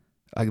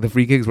 Like the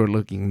free kicks were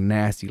looking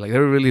nasty. Like they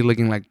were really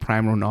looking like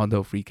prime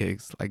Ronaldo free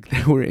kicks. Like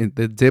they were in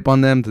the dip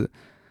on them.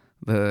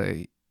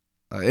 It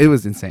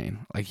was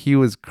insane. Like he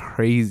was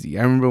crazy.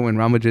 I remember when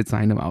Real Madrid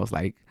signed him, I was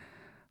like,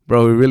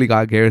 bro, we really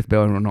got Gareth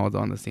Bale and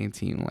Ronaldo on the same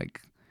team.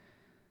 Like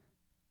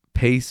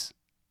pace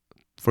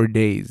for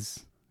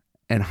days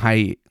and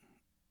height,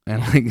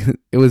 and like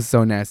it was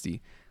so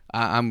nasty.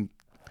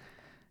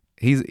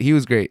 He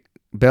was great.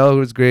 Bale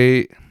was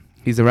great.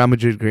 He's a Real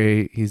Madrid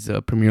great. He's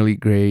a Premier League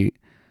great.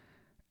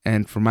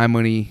 And for my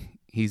money,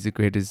 he's the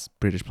greatest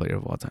British player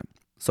of all time.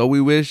 So we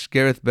wish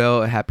Gareth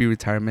Bale a happy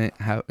retirement.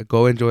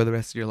 Go enjoy the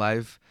rest of your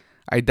life.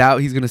 I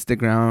doubt he's going to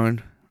stick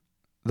around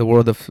the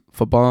world of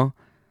football.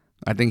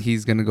 I think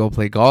he's going to go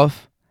play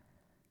golf.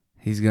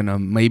 He's going to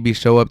maybe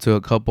show up to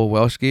a couple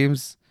Welsh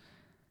games.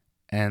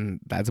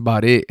 And that's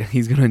about it.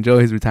 He's going to enjoy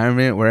his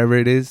retirement wherever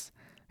it is.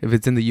 If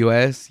it's in the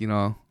US,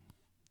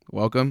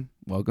 welcome.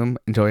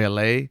 Enjoy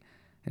LA.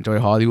 Enjoy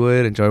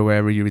Hollywood. Enjoy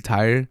wherever you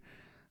retire.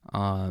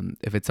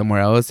 If it's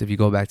somewhere else, if you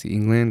go back to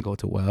England, go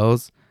to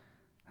Wales.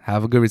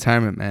 Have a good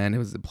retirement, man. It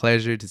was a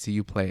pleasure to see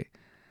you play.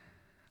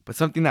 But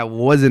something that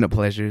wasn't a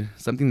pleasure,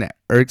 something that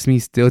irks me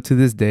still to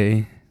this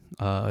day,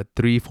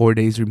 3-4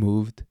 days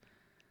removed,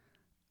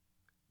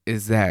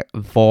 is that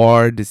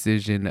VAR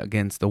decision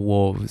against the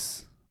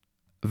Wolves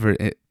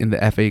in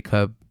the FA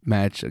Cup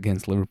match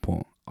against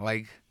Liverpool.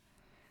 Like,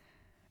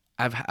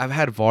 I've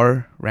had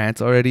VAR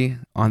rants already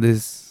on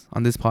this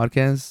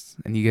podcast,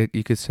 and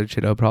you could search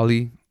it up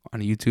probably on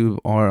YouTube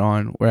or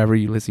on wherever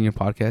you listen to your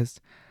podcast.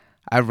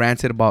 I've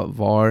ranted about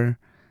VAR,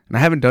 and I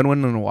haven't done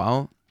one in a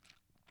while,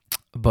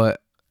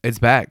 but it's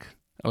back.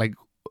 Like,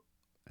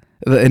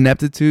 the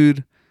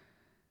ineptitude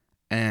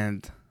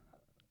and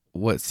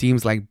what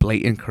seems like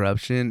blatant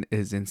corruption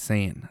is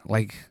insane.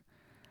 Like,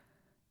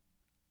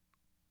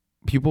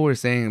 people were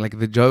saying, like,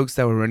 the jokes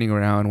that were running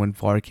around when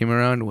VAR came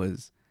around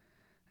was,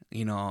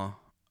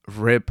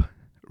 rip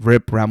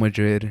Real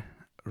Madrid,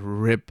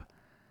 rip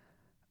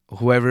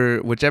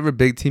whichever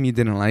big team you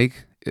didn't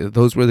like.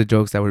 Those were the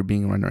jokes that were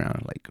being run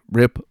around. Like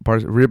rip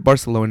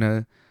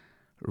Barcelona,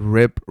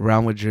 rip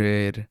Real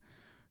Madrid,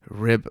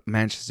 rip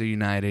Manchester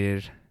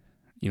United,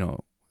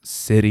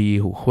 City,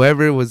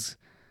 whoever was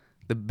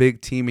the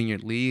big team in your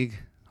league.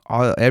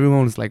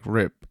 Everyone was like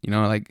rip.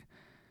 Like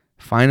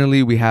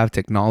finally we have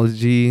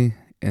technology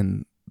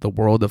in the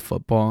world of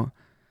football.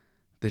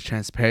 The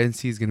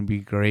transparency is gonna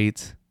be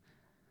great.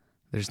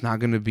 There's not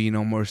going to be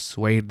no more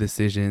swayed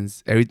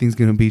decisions. Everything's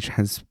going to be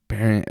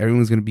transparent.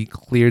 Everyone's going to be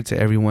clear to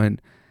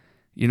everyone.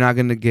 You're not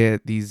going to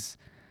get these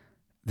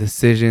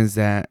decisions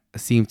that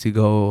seem to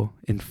go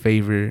in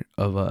favor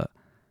of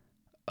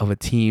a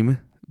team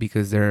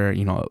because they're,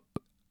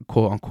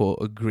 quote unquote,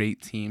 a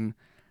great team,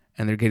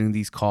 and they're getting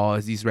these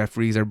calls. These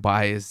referees are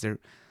biased.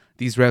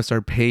 These refs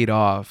are paid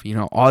off,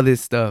 all this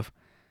stuff.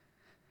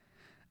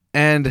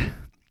 And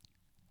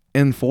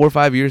in 4 or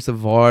 5 years of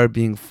VAR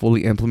being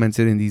fully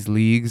implemented in these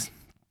leagues,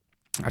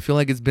 I feel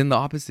like it's been the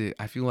opposite.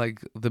 I feel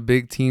like the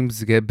big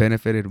teams get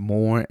benefited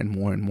more and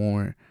more and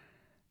more.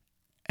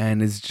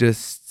 And it's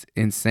just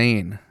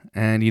insane.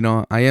 And,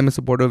 I am a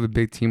supporter of a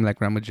big team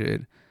like Real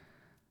Madrid.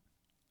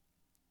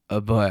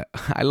 But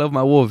I love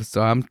my Wolves.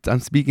 So I'm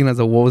speaking as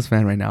a Wolves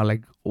fan right now.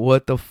 Like,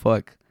 what the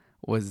fuck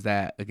was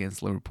that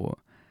against Liverpool?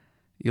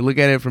 You look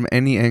at it from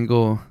any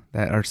angle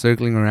that are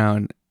circling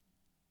around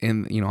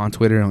on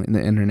Twitter, on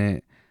the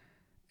internet,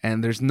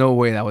 and there's no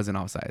way that was an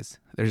offsides.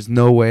 There's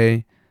no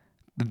way.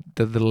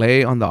 The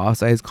delay on the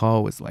offsides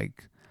call was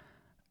like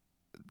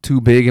too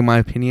big in my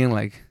opinion.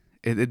 Like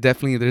it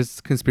definitely,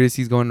 there's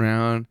conspiracies going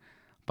around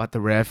about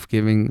the ref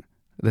giving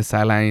the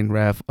sideline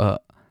ref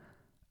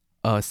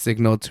a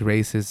signal to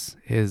raise his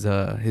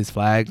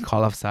flag,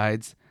 call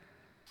offsides.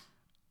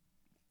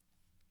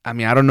 I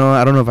mean, I don't know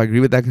if I agree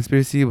with that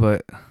conspiracy,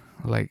 but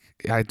like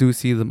I do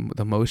see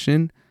the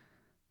motion.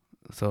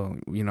 So,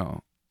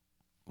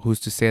 who's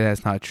to say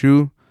that's not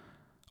true?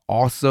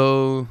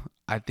 Also,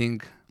 I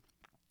think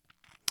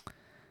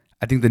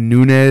I think the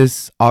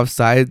Nunes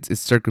offsides is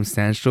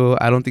circumstantial.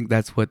 I don't think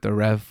that's what the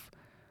ref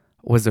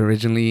was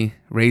originally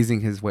raising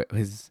his.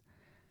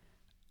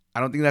 I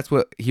don't think that's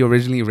what he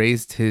originally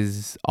raised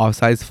his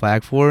offsides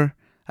flag for.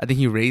 I think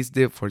he raised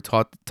it for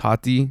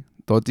Totti,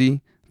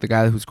 the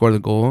guy who scored the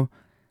goal.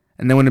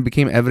 And then when it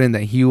became evident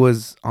that he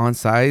was on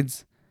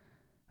sides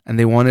and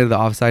they wanted the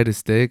offside to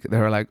stick, they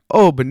were like,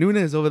 "Oh, but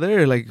Nunes over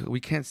there, like we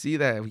can't see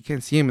that. We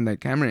can't see him in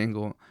that camera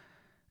angle."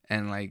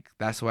 And like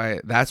that's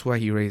why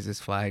he raised his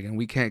flag, and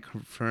we can't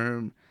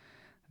confirm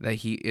that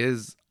he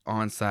is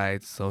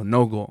onside, so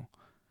no goal.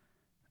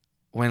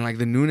 When like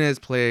the Nunes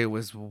play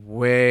was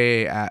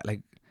way at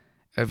like,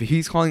 if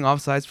he's calling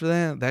offsides for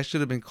that, that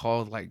should have been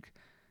called like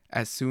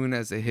as soon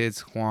as it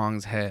hits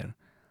Huang's head.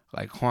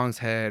 Like Huang's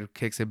head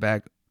kicks it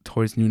back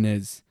towards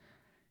Nunes.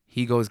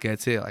 He goes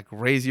gets it. Like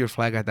raise your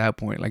flag at that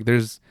point. Like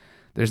there's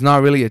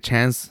not really a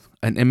chance,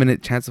 an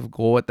imminent chance of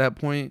goal at that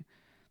point.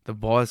 The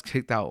ball is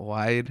kicked out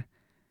wide.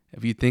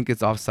 If you think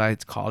it's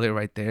offsides, call it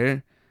right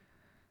there.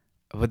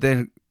 But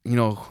then,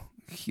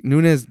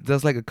 Nunes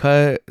does like a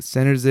cut,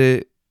 centers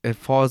it, it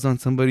falls on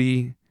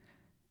somebody,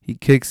 he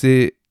kicks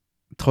it,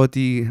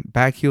 Totti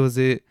backheels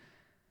it.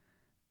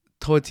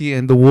 Totti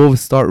and the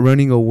Wolves start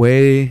running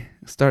away,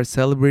 start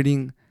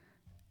celebrating,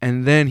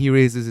 and then he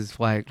raises his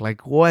flag.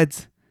 Like,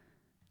 what?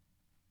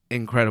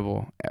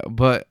 Incredible.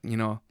 But,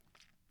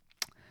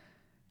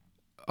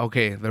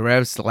 okay, the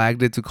refs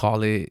lagged it to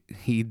call it.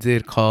 He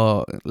did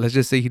call, let's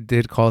just say he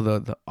did call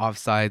the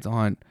offsides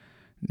on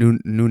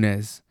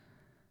Nunes.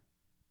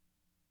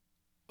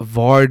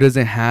 VAR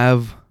doesn't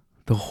have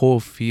the whole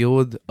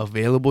field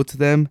available to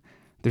them.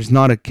 There's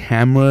not a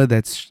camera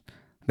that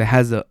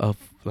has that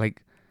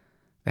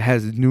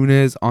has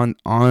Nunes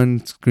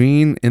on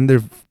screen in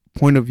their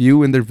point of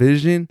view, in their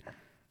vision.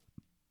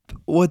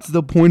 What's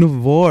the point of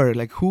VAR?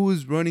 Like,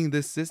 who's running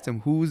this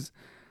system? Who's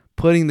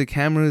putting the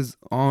cameras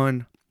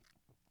on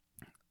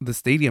the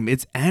stadium?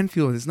 It's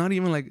Anfield. It's not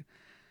even like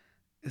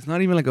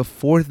a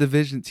fourth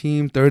division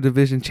team, third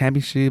division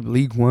championship,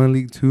 League One,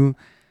 League Two.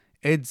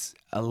 It's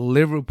a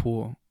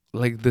Liverpool,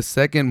 like the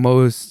second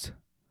most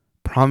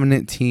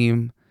prominent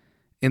team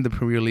in the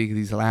Premier League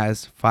these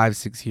last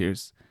 5-6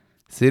 years.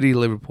 City,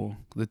 Liverpool,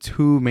 the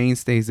two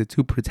mainstays, the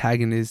two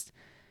protagonists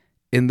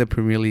in the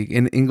Premier League,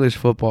 in English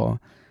football.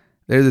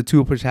 They're the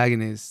two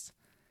protagonists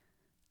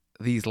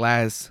these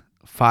last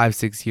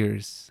 5-6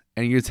 years.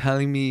 And you're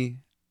telling me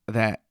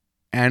that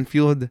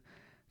Anfield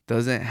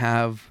doesn't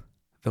have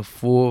the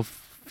full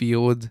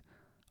field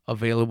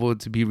available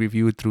to be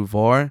reviewed through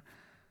VAR?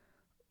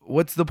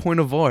 What's the point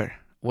of VAR?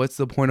 What's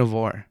the point of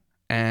VAR?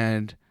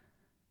 And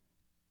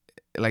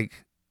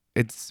like,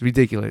 it's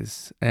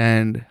ridiculous.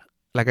 And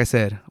like I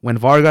said, when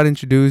VAR got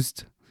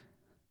introduced,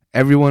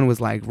 everyone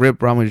was like,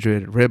 rip Real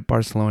Madrid, rip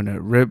Barcelona,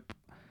 rip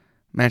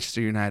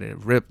Manchester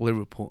United, rip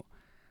Liverpool.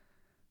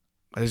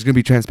 There's going to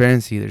be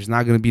transparency. There's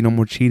not going to be no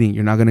more cheating.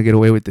 You're not going to get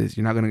away with this.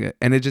 You're not going to get...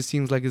 And it just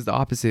seems like it's the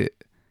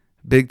opposite.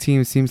 Big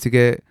teams seems to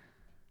get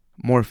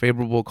more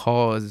favorable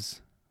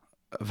calls.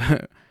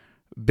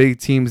 Big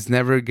teams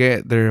never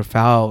get their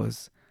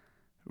fouls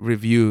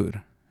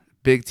reviewed.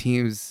 Big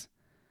teams,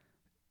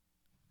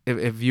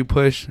 if you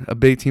push a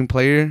big team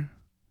player,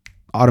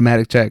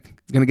 automatic check.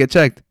 It's going to get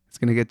checked. It's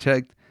going to get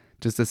checked.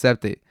 Just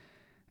accept it.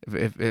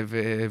 If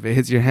it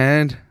hits your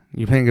hand,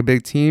 you're playing a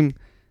big team,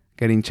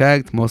 getting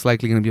checked, most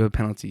likely going to be a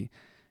penalty.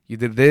 You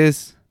did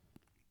this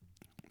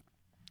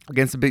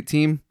against a big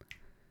team,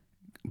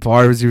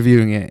 VAR is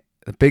reviewing it.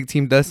 The big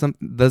team does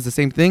the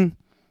same thing,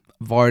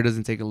 VAR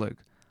doesn't take a look.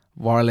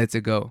 VAR lets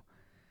it go.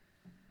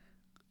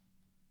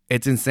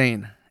 It's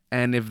insane.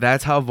 And if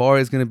that's how VAR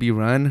is going to be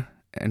run,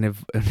 and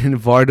if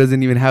VAR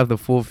doesn't even have the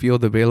full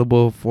field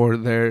available for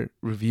their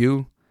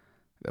review,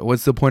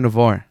 what's the point of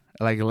VAR?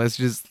 Like, let's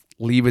just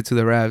leave it to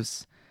the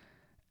refs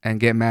and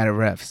get mad at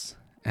refs.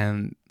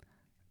 And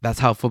that's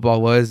how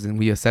football was, and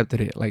we accepted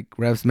it. Like,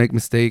 refs make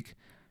mistake,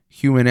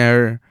 human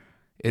error.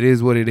 It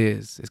is what it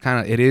is.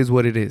 It is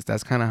what it is.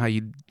 That's kind of how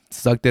you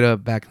sucked it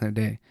up back in the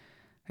day.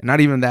 And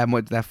not even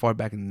that far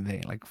back in the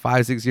day, like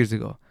 5-6 years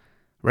ago.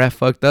 Ref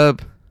fucked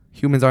up.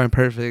 Humans aren't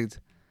perfect.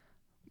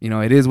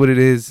 It is what it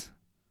is.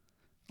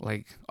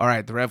 Like, all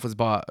right, the ref was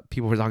bought.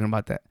 People were talking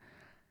about that.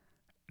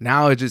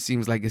 Now it just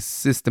seems like it's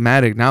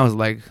systematic. Now it's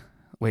like,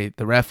 wait,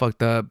 the ref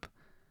fucked up.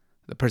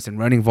 The person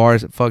running VAR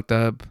fucked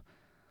up.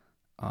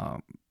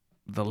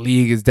 The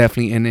league is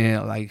definitely in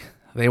it. Like,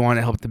 they want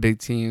to help the big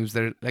teams.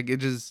 They're like, it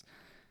just,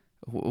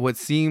 what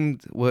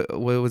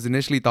was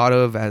initially thought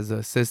of as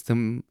a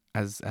system,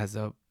 as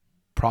a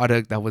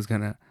product that was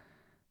gonna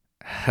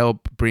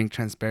help bring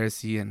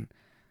transparency and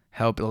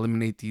help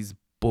eliminate these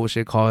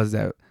bullshit calls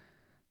that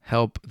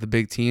help the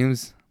big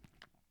teams.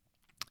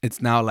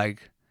 It's now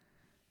like,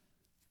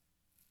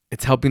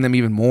 it's helping them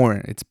even more.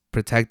 It's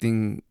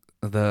protecting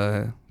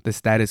the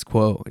status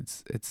quo.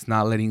 It's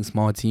not letting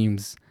small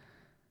teams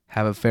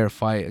have a fair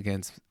fight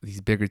against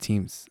these bigger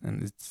teams,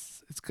 and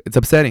it's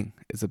upsetting.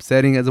 It's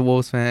upsetting as a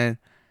Wolves fan,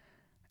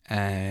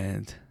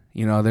 and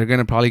they're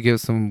gonna probably give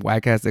some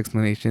whack ass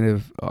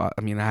explanation.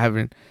 I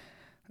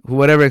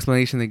whatever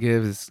explanation they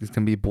give is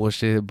gonna be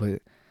bullshit.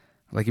 But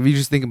like, if you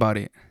just think about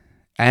it,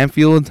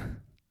 Anfield,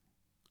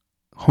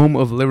 home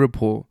of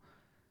Liverpool,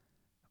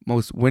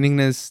 most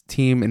winningest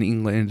team in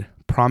England,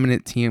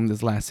 prominent team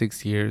this last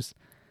 6 years,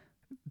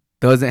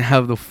 doesn't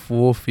have the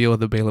full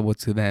field available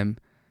to them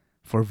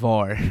for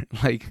VAR.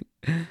 Like,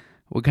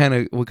 what kind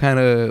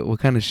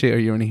of shit are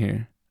you in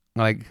here?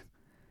 Like,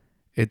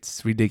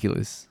 it's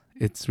ridiculous.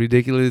 It's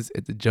ridiculous.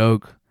 It's a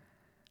joke.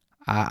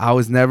 I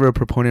was never a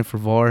proponent for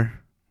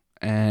VAR,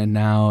 and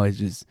now I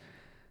just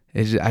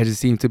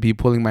seem to be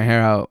pulling my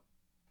hair out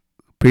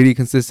pretty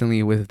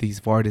consistently with these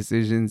VAR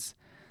decisions.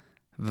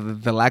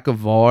 The lack of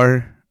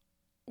VAR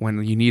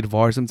when you need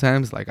VAR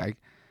sometimes, like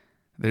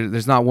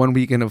there's not one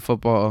weekend of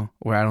football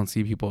where I don't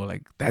see people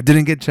like that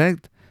didn't get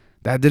checked,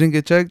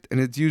 and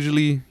it's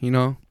usually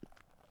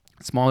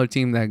smaller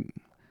team that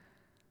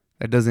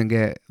doesn't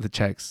get the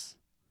checks,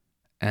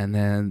 and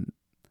then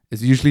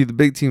it's usually the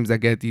big teams that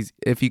get these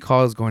iffy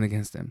calls going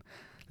against them.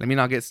 Let me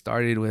not get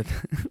started with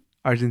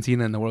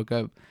Argentina and the World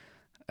Cup.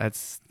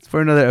 That's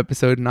for another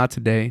episode, not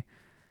today.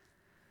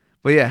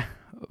 But yeah,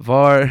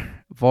 VAR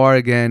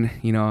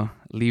again,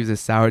 leaves a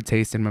sour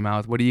taste in my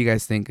mouth. What do you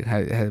guys think?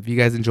 Have you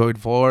guys enjoyed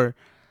VAR?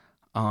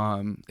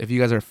 If you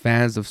guys are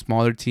fans of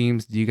smaller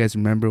teams, do you guys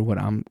remember what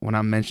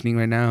I'm mentioning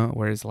right now?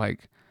 Where it's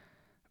like,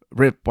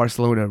 rip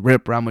Barcelona,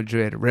 rip Real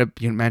Madrid,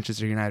 rip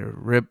Manchester United,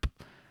 rip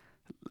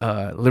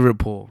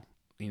Liverpool.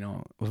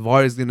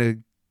 VAR is gonna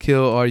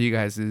kill all you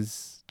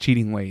guys'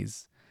 cheating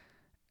ways.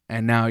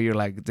 And now you're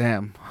like,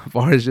 damn,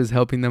 VAR is just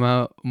helping them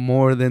out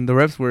more than the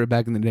refs were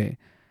back in the day.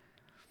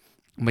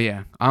 But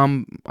yeah,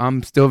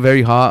 I'm still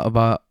very hot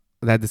about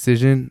that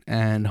decision,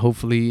 and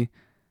hopefully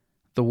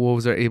the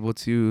Wolves are able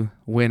to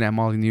win at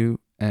Molineux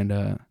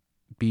and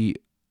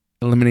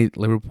eliminate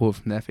Liverpool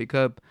from the FA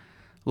Cup.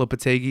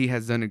 Lopetegui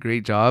has done a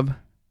great job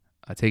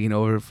taking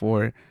over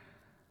for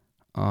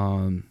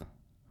Bruno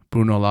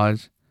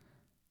Lage.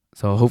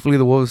 So hopefully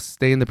the Wolves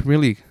stay in the Premier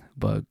League.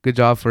 But good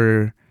job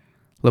for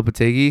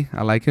Lopetegui.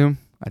 I like him.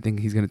 I think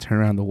he's gonna turn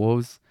around the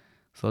Wolves.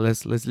 So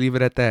let's leave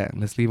it at that.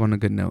 Let's leave on a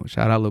good note.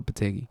 Shout out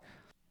Lopetegui.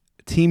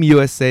 Team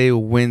USA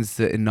wins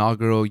the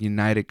inaugural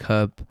United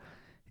Cup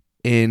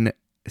in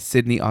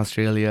Sydney,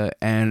 Australia,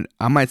 and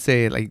I might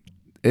say like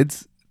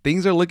it's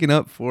things are looking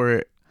up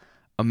for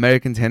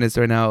American tennis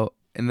right now.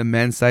 In the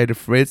men's side,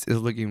 Fritz is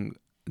looking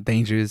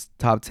dangerous,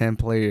 top 10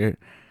 player.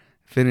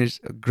 Finished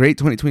a great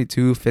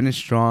 2022, finished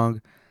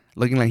strong,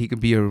 looking like he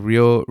could be a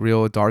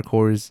real dark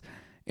horse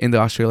in the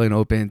Australian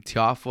Open.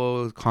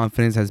 Tiafoe's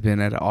confidence has been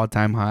at an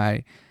all-time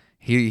high.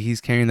 He's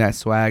carrying that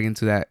swag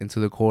into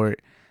the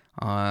court.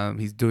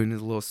 He's doing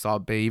his little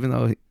Salt Bay, even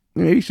though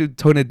maybe he should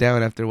tone it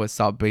down after what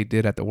Salt Bay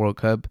did at the World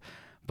Cup.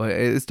 But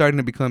it's starting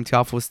to become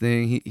Tiafoe's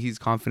thing. He's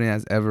confident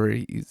as ever.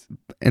 He's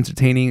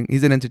entertaining.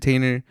 He's an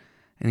entertainer,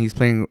 and he's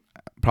playing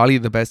probably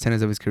the best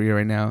tennis of his career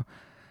right now.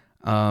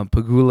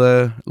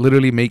 Pagula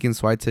literally making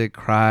Swiatek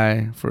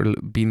cry for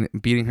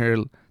beating her,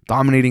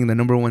 dominating the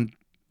number one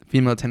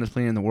female tennis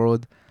player in the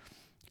world.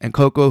 And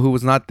Coco, who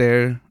was not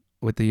there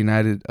with the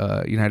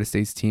United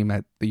States team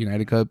at the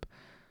United Cup,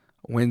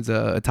 wins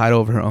a title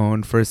of her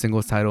own, first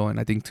singles title in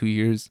I think 2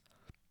 years.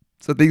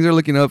 So things are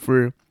looking up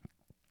for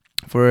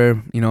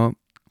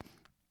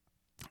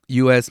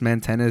U.S.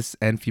 men tennis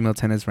and female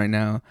tennis right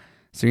now.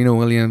 Serena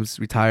Williams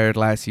retired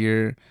last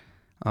year.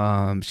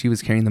 She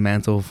was carrying the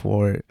mantle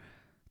for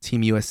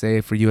Team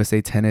USA, for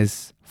USA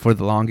Tennis for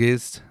the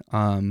longest.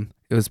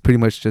 It was pretty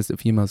much just the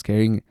females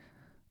carrying,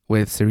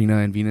 with Serena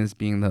and Venus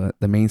being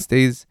the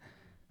mainstays.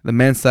 The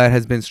men's side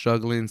has been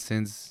struggling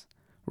since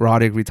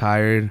Roddick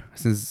retired.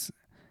 Since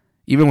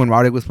even when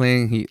Roddick was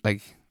playing,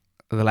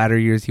 the latter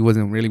years, he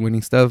wasn't really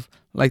winning stuff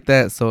like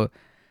that. So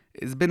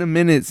it's been a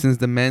minute since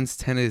the men's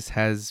tennis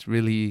has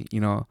really,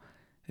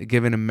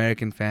 given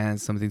American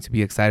fans something to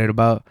be excited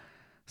about.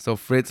 So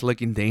Fritz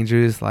looking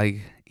dangerous.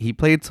 Like, he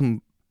played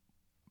some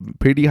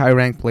pretty high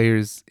ranked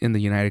players in the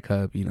United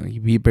Cup. He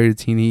beat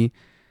Berrettini.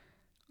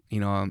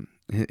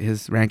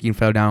 His ranking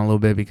fell down a little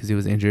bit because he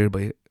was injured,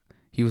 but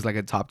he was like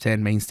a top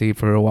 10 mainstay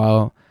for a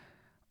while.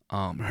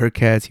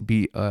 Hurkacz, he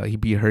beat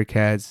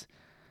Hurkacz,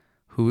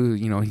 who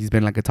he's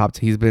been like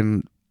he's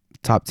been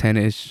top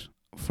 10ish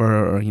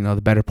for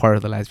the better part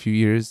of the last few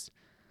years.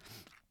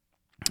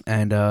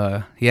 And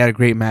he had a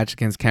great match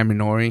against Cameron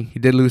Norrie. He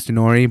did lose to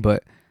Norrie,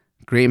 but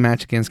great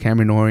match against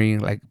Cameron Norrie.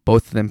 Like,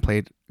 both of them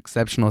played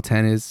exceptional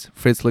tennis.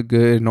 Fritz looked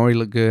good, Norrie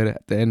looked good.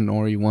 At the end,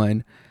 Norrie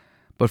won.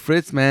 But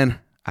Fritz, man,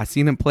 I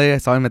seen him play. I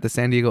saw him at the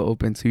San Diego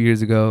Open 2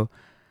 years ago.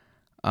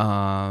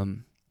 I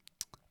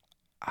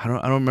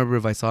don't remember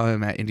if I saw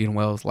him at Indian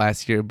Wells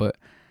last year, but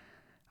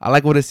I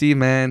like what I see,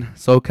 man.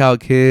 SoCal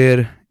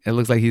kid. It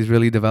looks like he's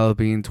really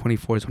developing.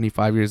 24,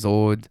 25 years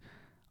old.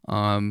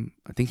 I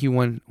think he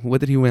won. What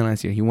did he win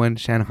last year? He won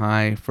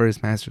Shanghai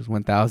first Masters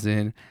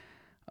 1000,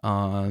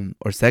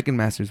 or second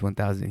Masters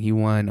 1000. He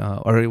won,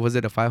 or was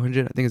it a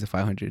 500? I think it's a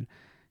 500.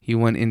 He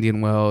won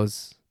Indian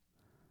Wells.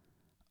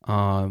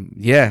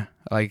 Yeah,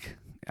 like,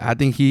 I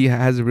think he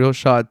has a real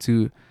shot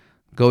to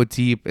go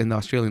deep in the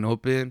Australian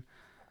Open.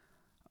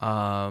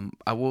 I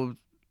will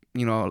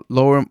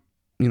lower,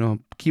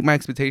 keep my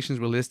expectations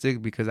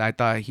realistic, because I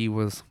thought he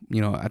was,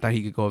 I thought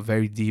he could go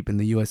very deep in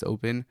the U.S.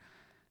 Open,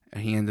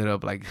 and he ended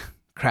up like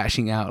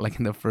crashing out like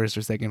in the first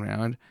or second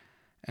round.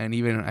 And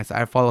even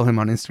I follow him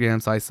on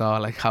Instagram, so I saw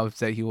like how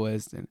upset he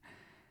was, and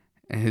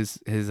his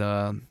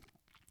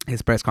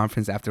press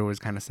conference after was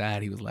kind of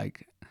sad. He was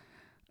like,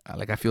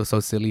 I feel so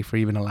silly for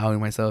even allowing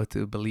myself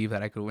to believe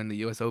that I could win the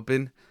U.S.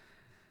 Open.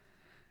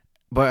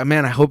 But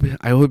man, I hope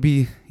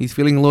he's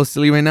feeling a little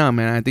silly right now,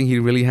 man. I think he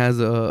really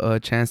has a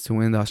chance to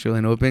win the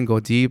Australian Open,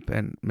 go deep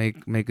and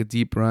make a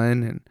deep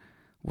run, and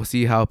we'll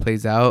see how it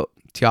plays out.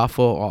 Tiafoe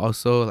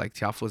also, like,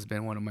 Tiafoe's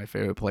been one of my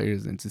favorite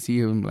players, and to see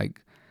him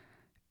like,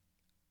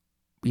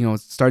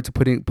 start to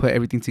put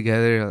everything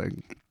together,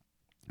 like,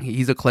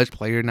 he's a clutch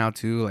player now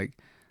too. Like,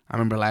 I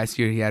remember last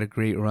year he had a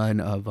great run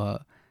of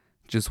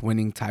just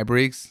winning tie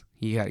breaks.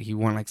 He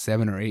won like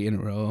 7 or 8 in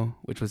a row,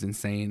 which was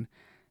insane.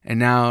 And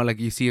now, like,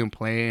 you see him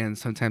play, and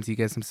sometimes he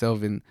gets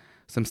himself in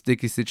some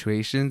sticky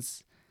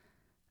situations,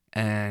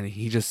 and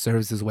he just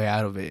serves his way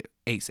out of it,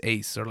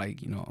 ace, or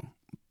like,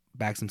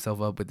 backs himself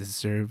up with this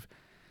serve.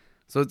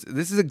 So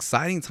this is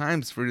exciting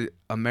times for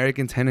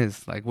American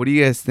tennis. Like, what do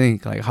you guys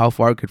think? Like, how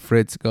far could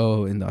Fritz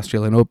go in the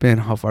Australian Open?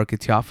 How far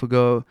could Tiafoe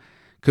go?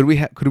 Could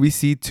we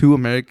see two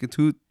male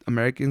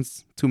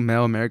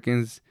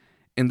Americans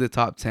in the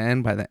top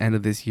 10 by the end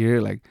of this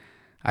year? Like,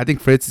 I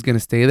think Fritz is gonna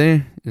stay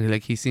there.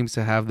 Like, he seems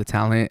to have the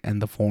talent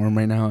and the form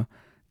right now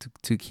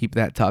to keep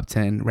that top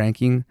 10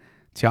 ranking.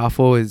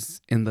 Tiafoe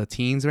is in the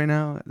teens right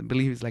now. I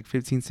believe he's like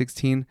 15,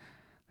 16.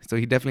 So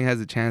he definitely has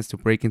a chance to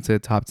break into the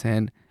top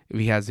 10 if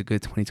he has a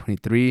good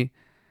 2023.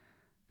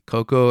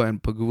 Coco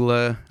and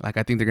Pegula, like,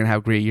 I think they're gonna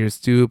have great years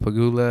too.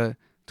 Pegula,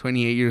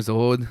 28 years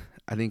old.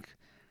 I think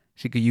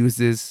she could use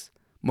this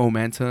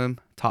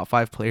momentum. Top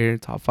 5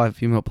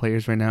 female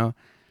players right now.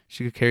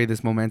 She could carry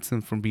this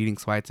momentum from beating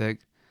Swiatek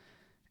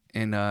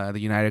in the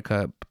United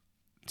Cup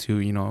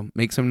to,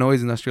 make some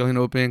noise in the Australian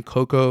Open.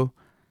 Coco,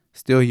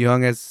 still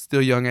young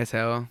as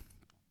hell,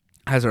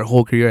 has her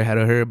whole career ahead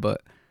of her,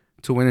 but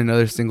to win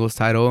another singles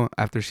title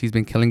after she's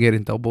been killing it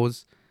in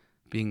doubles,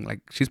 being like,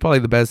 she's probably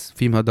the best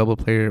female double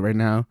player right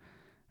now,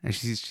 and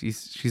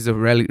she's a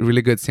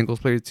really good singles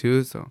player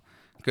too. So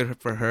good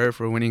for her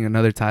for winning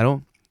another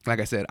title. Like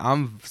I said,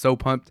 I'm so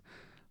pumped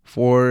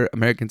for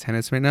American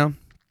tennis right now,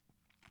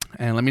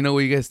 and let me know what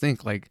you guys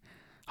think. Like,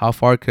 how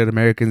far could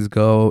Americans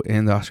go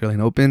in the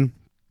Australian Open?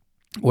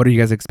 What are you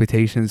guys'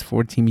 expectations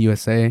for Team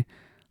USA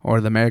or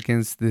the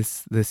Americans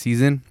this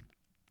season?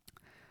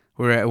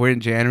 We're in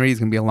January. It's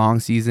gonna be a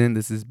long season.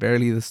 This is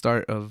barely the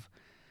start of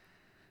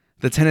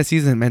the tennis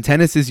season, man.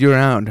 Tennis is year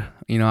round.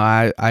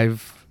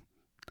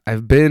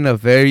 I've been a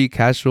very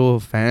casual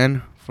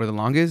fan for the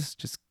longest,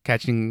 just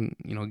catching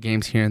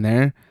games here and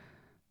there.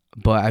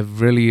 But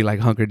I've really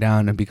like hunkered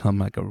down and become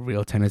like a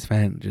real tennis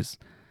fan just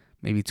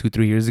maybe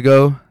 2-3 years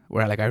ago,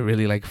 where like I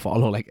really like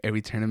follow like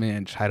every tournament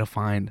and try to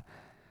find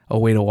a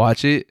way to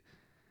watch it.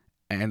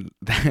 And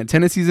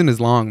tennis season is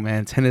long,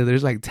 man.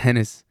 There's like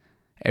tennis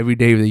every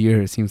day of the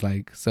year, it seems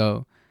like.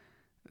 So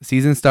the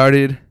season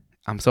started.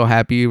 I'm so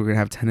happy. We're gonna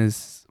have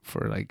tennis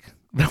for like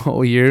the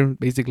whole year,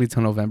 basically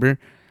till November.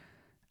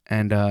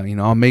 And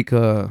I'll make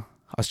a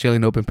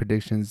Australian Open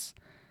predictions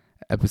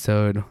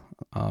episode.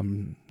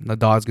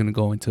 Nadal's gonna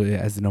go into it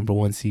as the number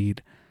 1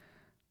 seed.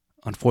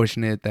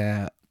 Unfortunate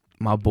that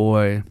my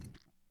boy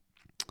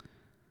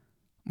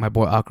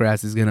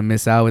Alcaraz is gonna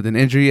miss out with an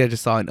injury. I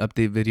just saw an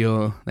update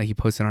video that he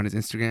posted on his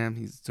Instagram.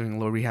 He's doing a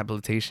little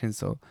rehabilitation,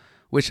 so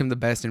wish him the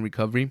best in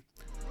recovery.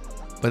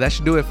 But that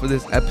should do it for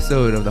this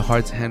episode of the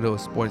Hard to Handle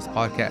Sports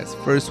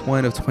Podcast, first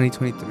one of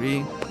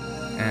 2023.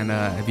 And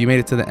if you made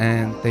it to the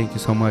end, thank you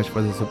so much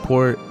for the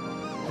support,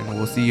 and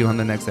we'll see you on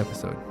the next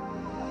episode.